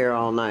 We were here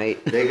all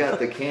night. They got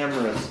the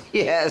cameras.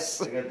 Yes.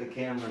 They got the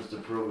cameras to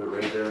prove it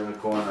right there in the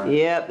corner.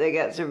 Yep, they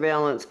got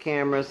surveillance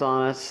cameras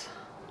on us.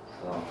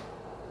 So,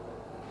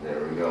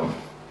 there we go.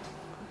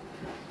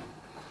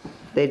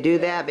 They do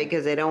that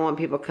because they don't want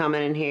people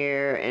coming in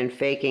here and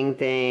faking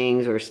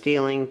things or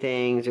stealing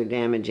things or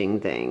damaging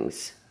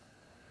things.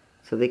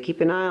 So they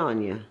keep an eye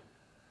on you.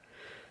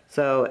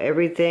 So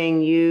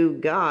everything you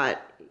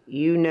got,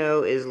 you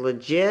know, is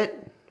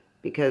legit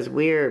because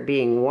we're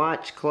being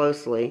watched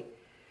closely,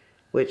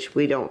 which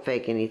we don't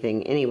fake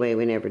anything anyway,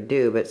 we never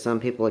do, but some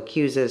people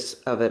accuse us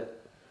of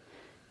it.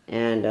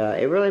 And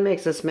it really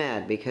makes us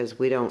mad because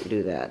we don't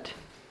do that.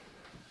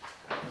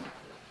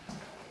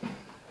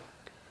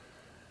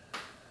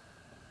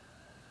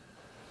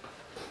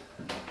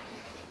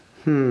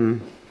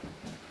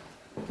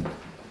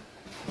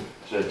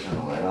 Should I turn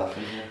the light off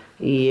in here?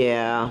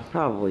 Yeah,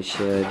 probably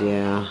should,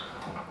 yeah.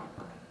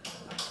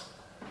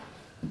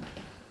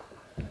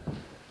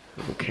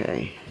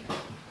 Okay.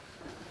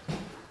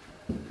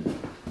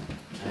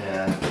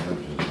 Yeah, I think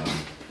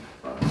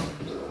I'm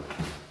just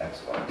the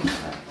Xbox.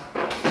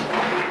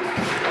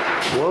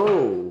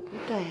 Whoa,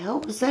 what the hell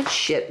was that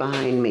shit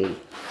behind me?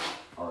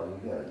 Oh,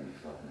 you gotta be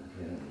fucking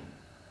kidding me.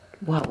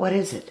 What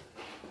is it?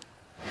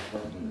 It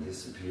fucking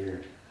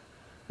disappeared.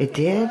 It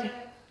did? It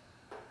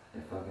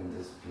fucking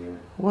disappeared.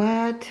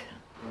 What?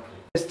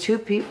 There's two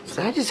people.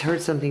 I just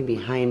heard something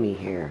behind me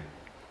here.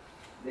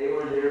 They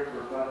were there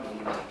for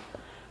fucking...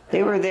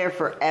 They were there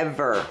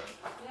forever.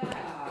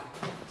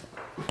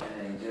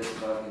 And they just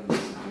fucking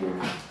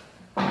disappeared.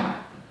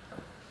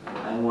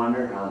 I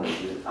wonder how they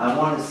did. I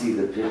want to see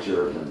the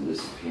picture of them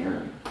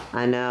disappearing.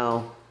 I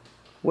know.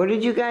 Where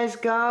did you guys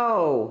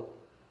go?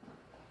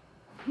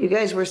 You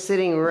guys were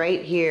sitting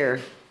right here.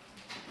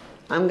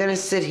 I'm gonna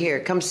sit here.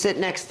 Come sit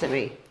next to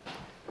me.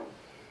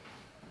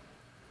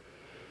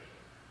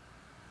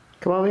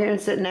 Come over here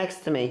and sit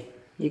next to me.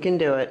 You can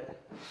do it.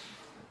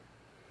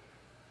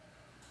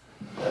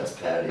 That's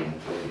Patty and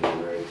Katie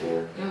right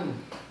there.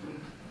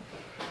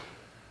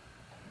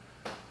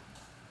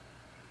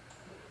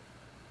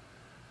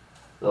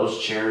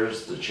 Those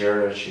chairs, the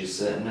chair that she's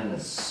sitting in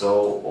is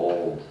so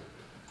old.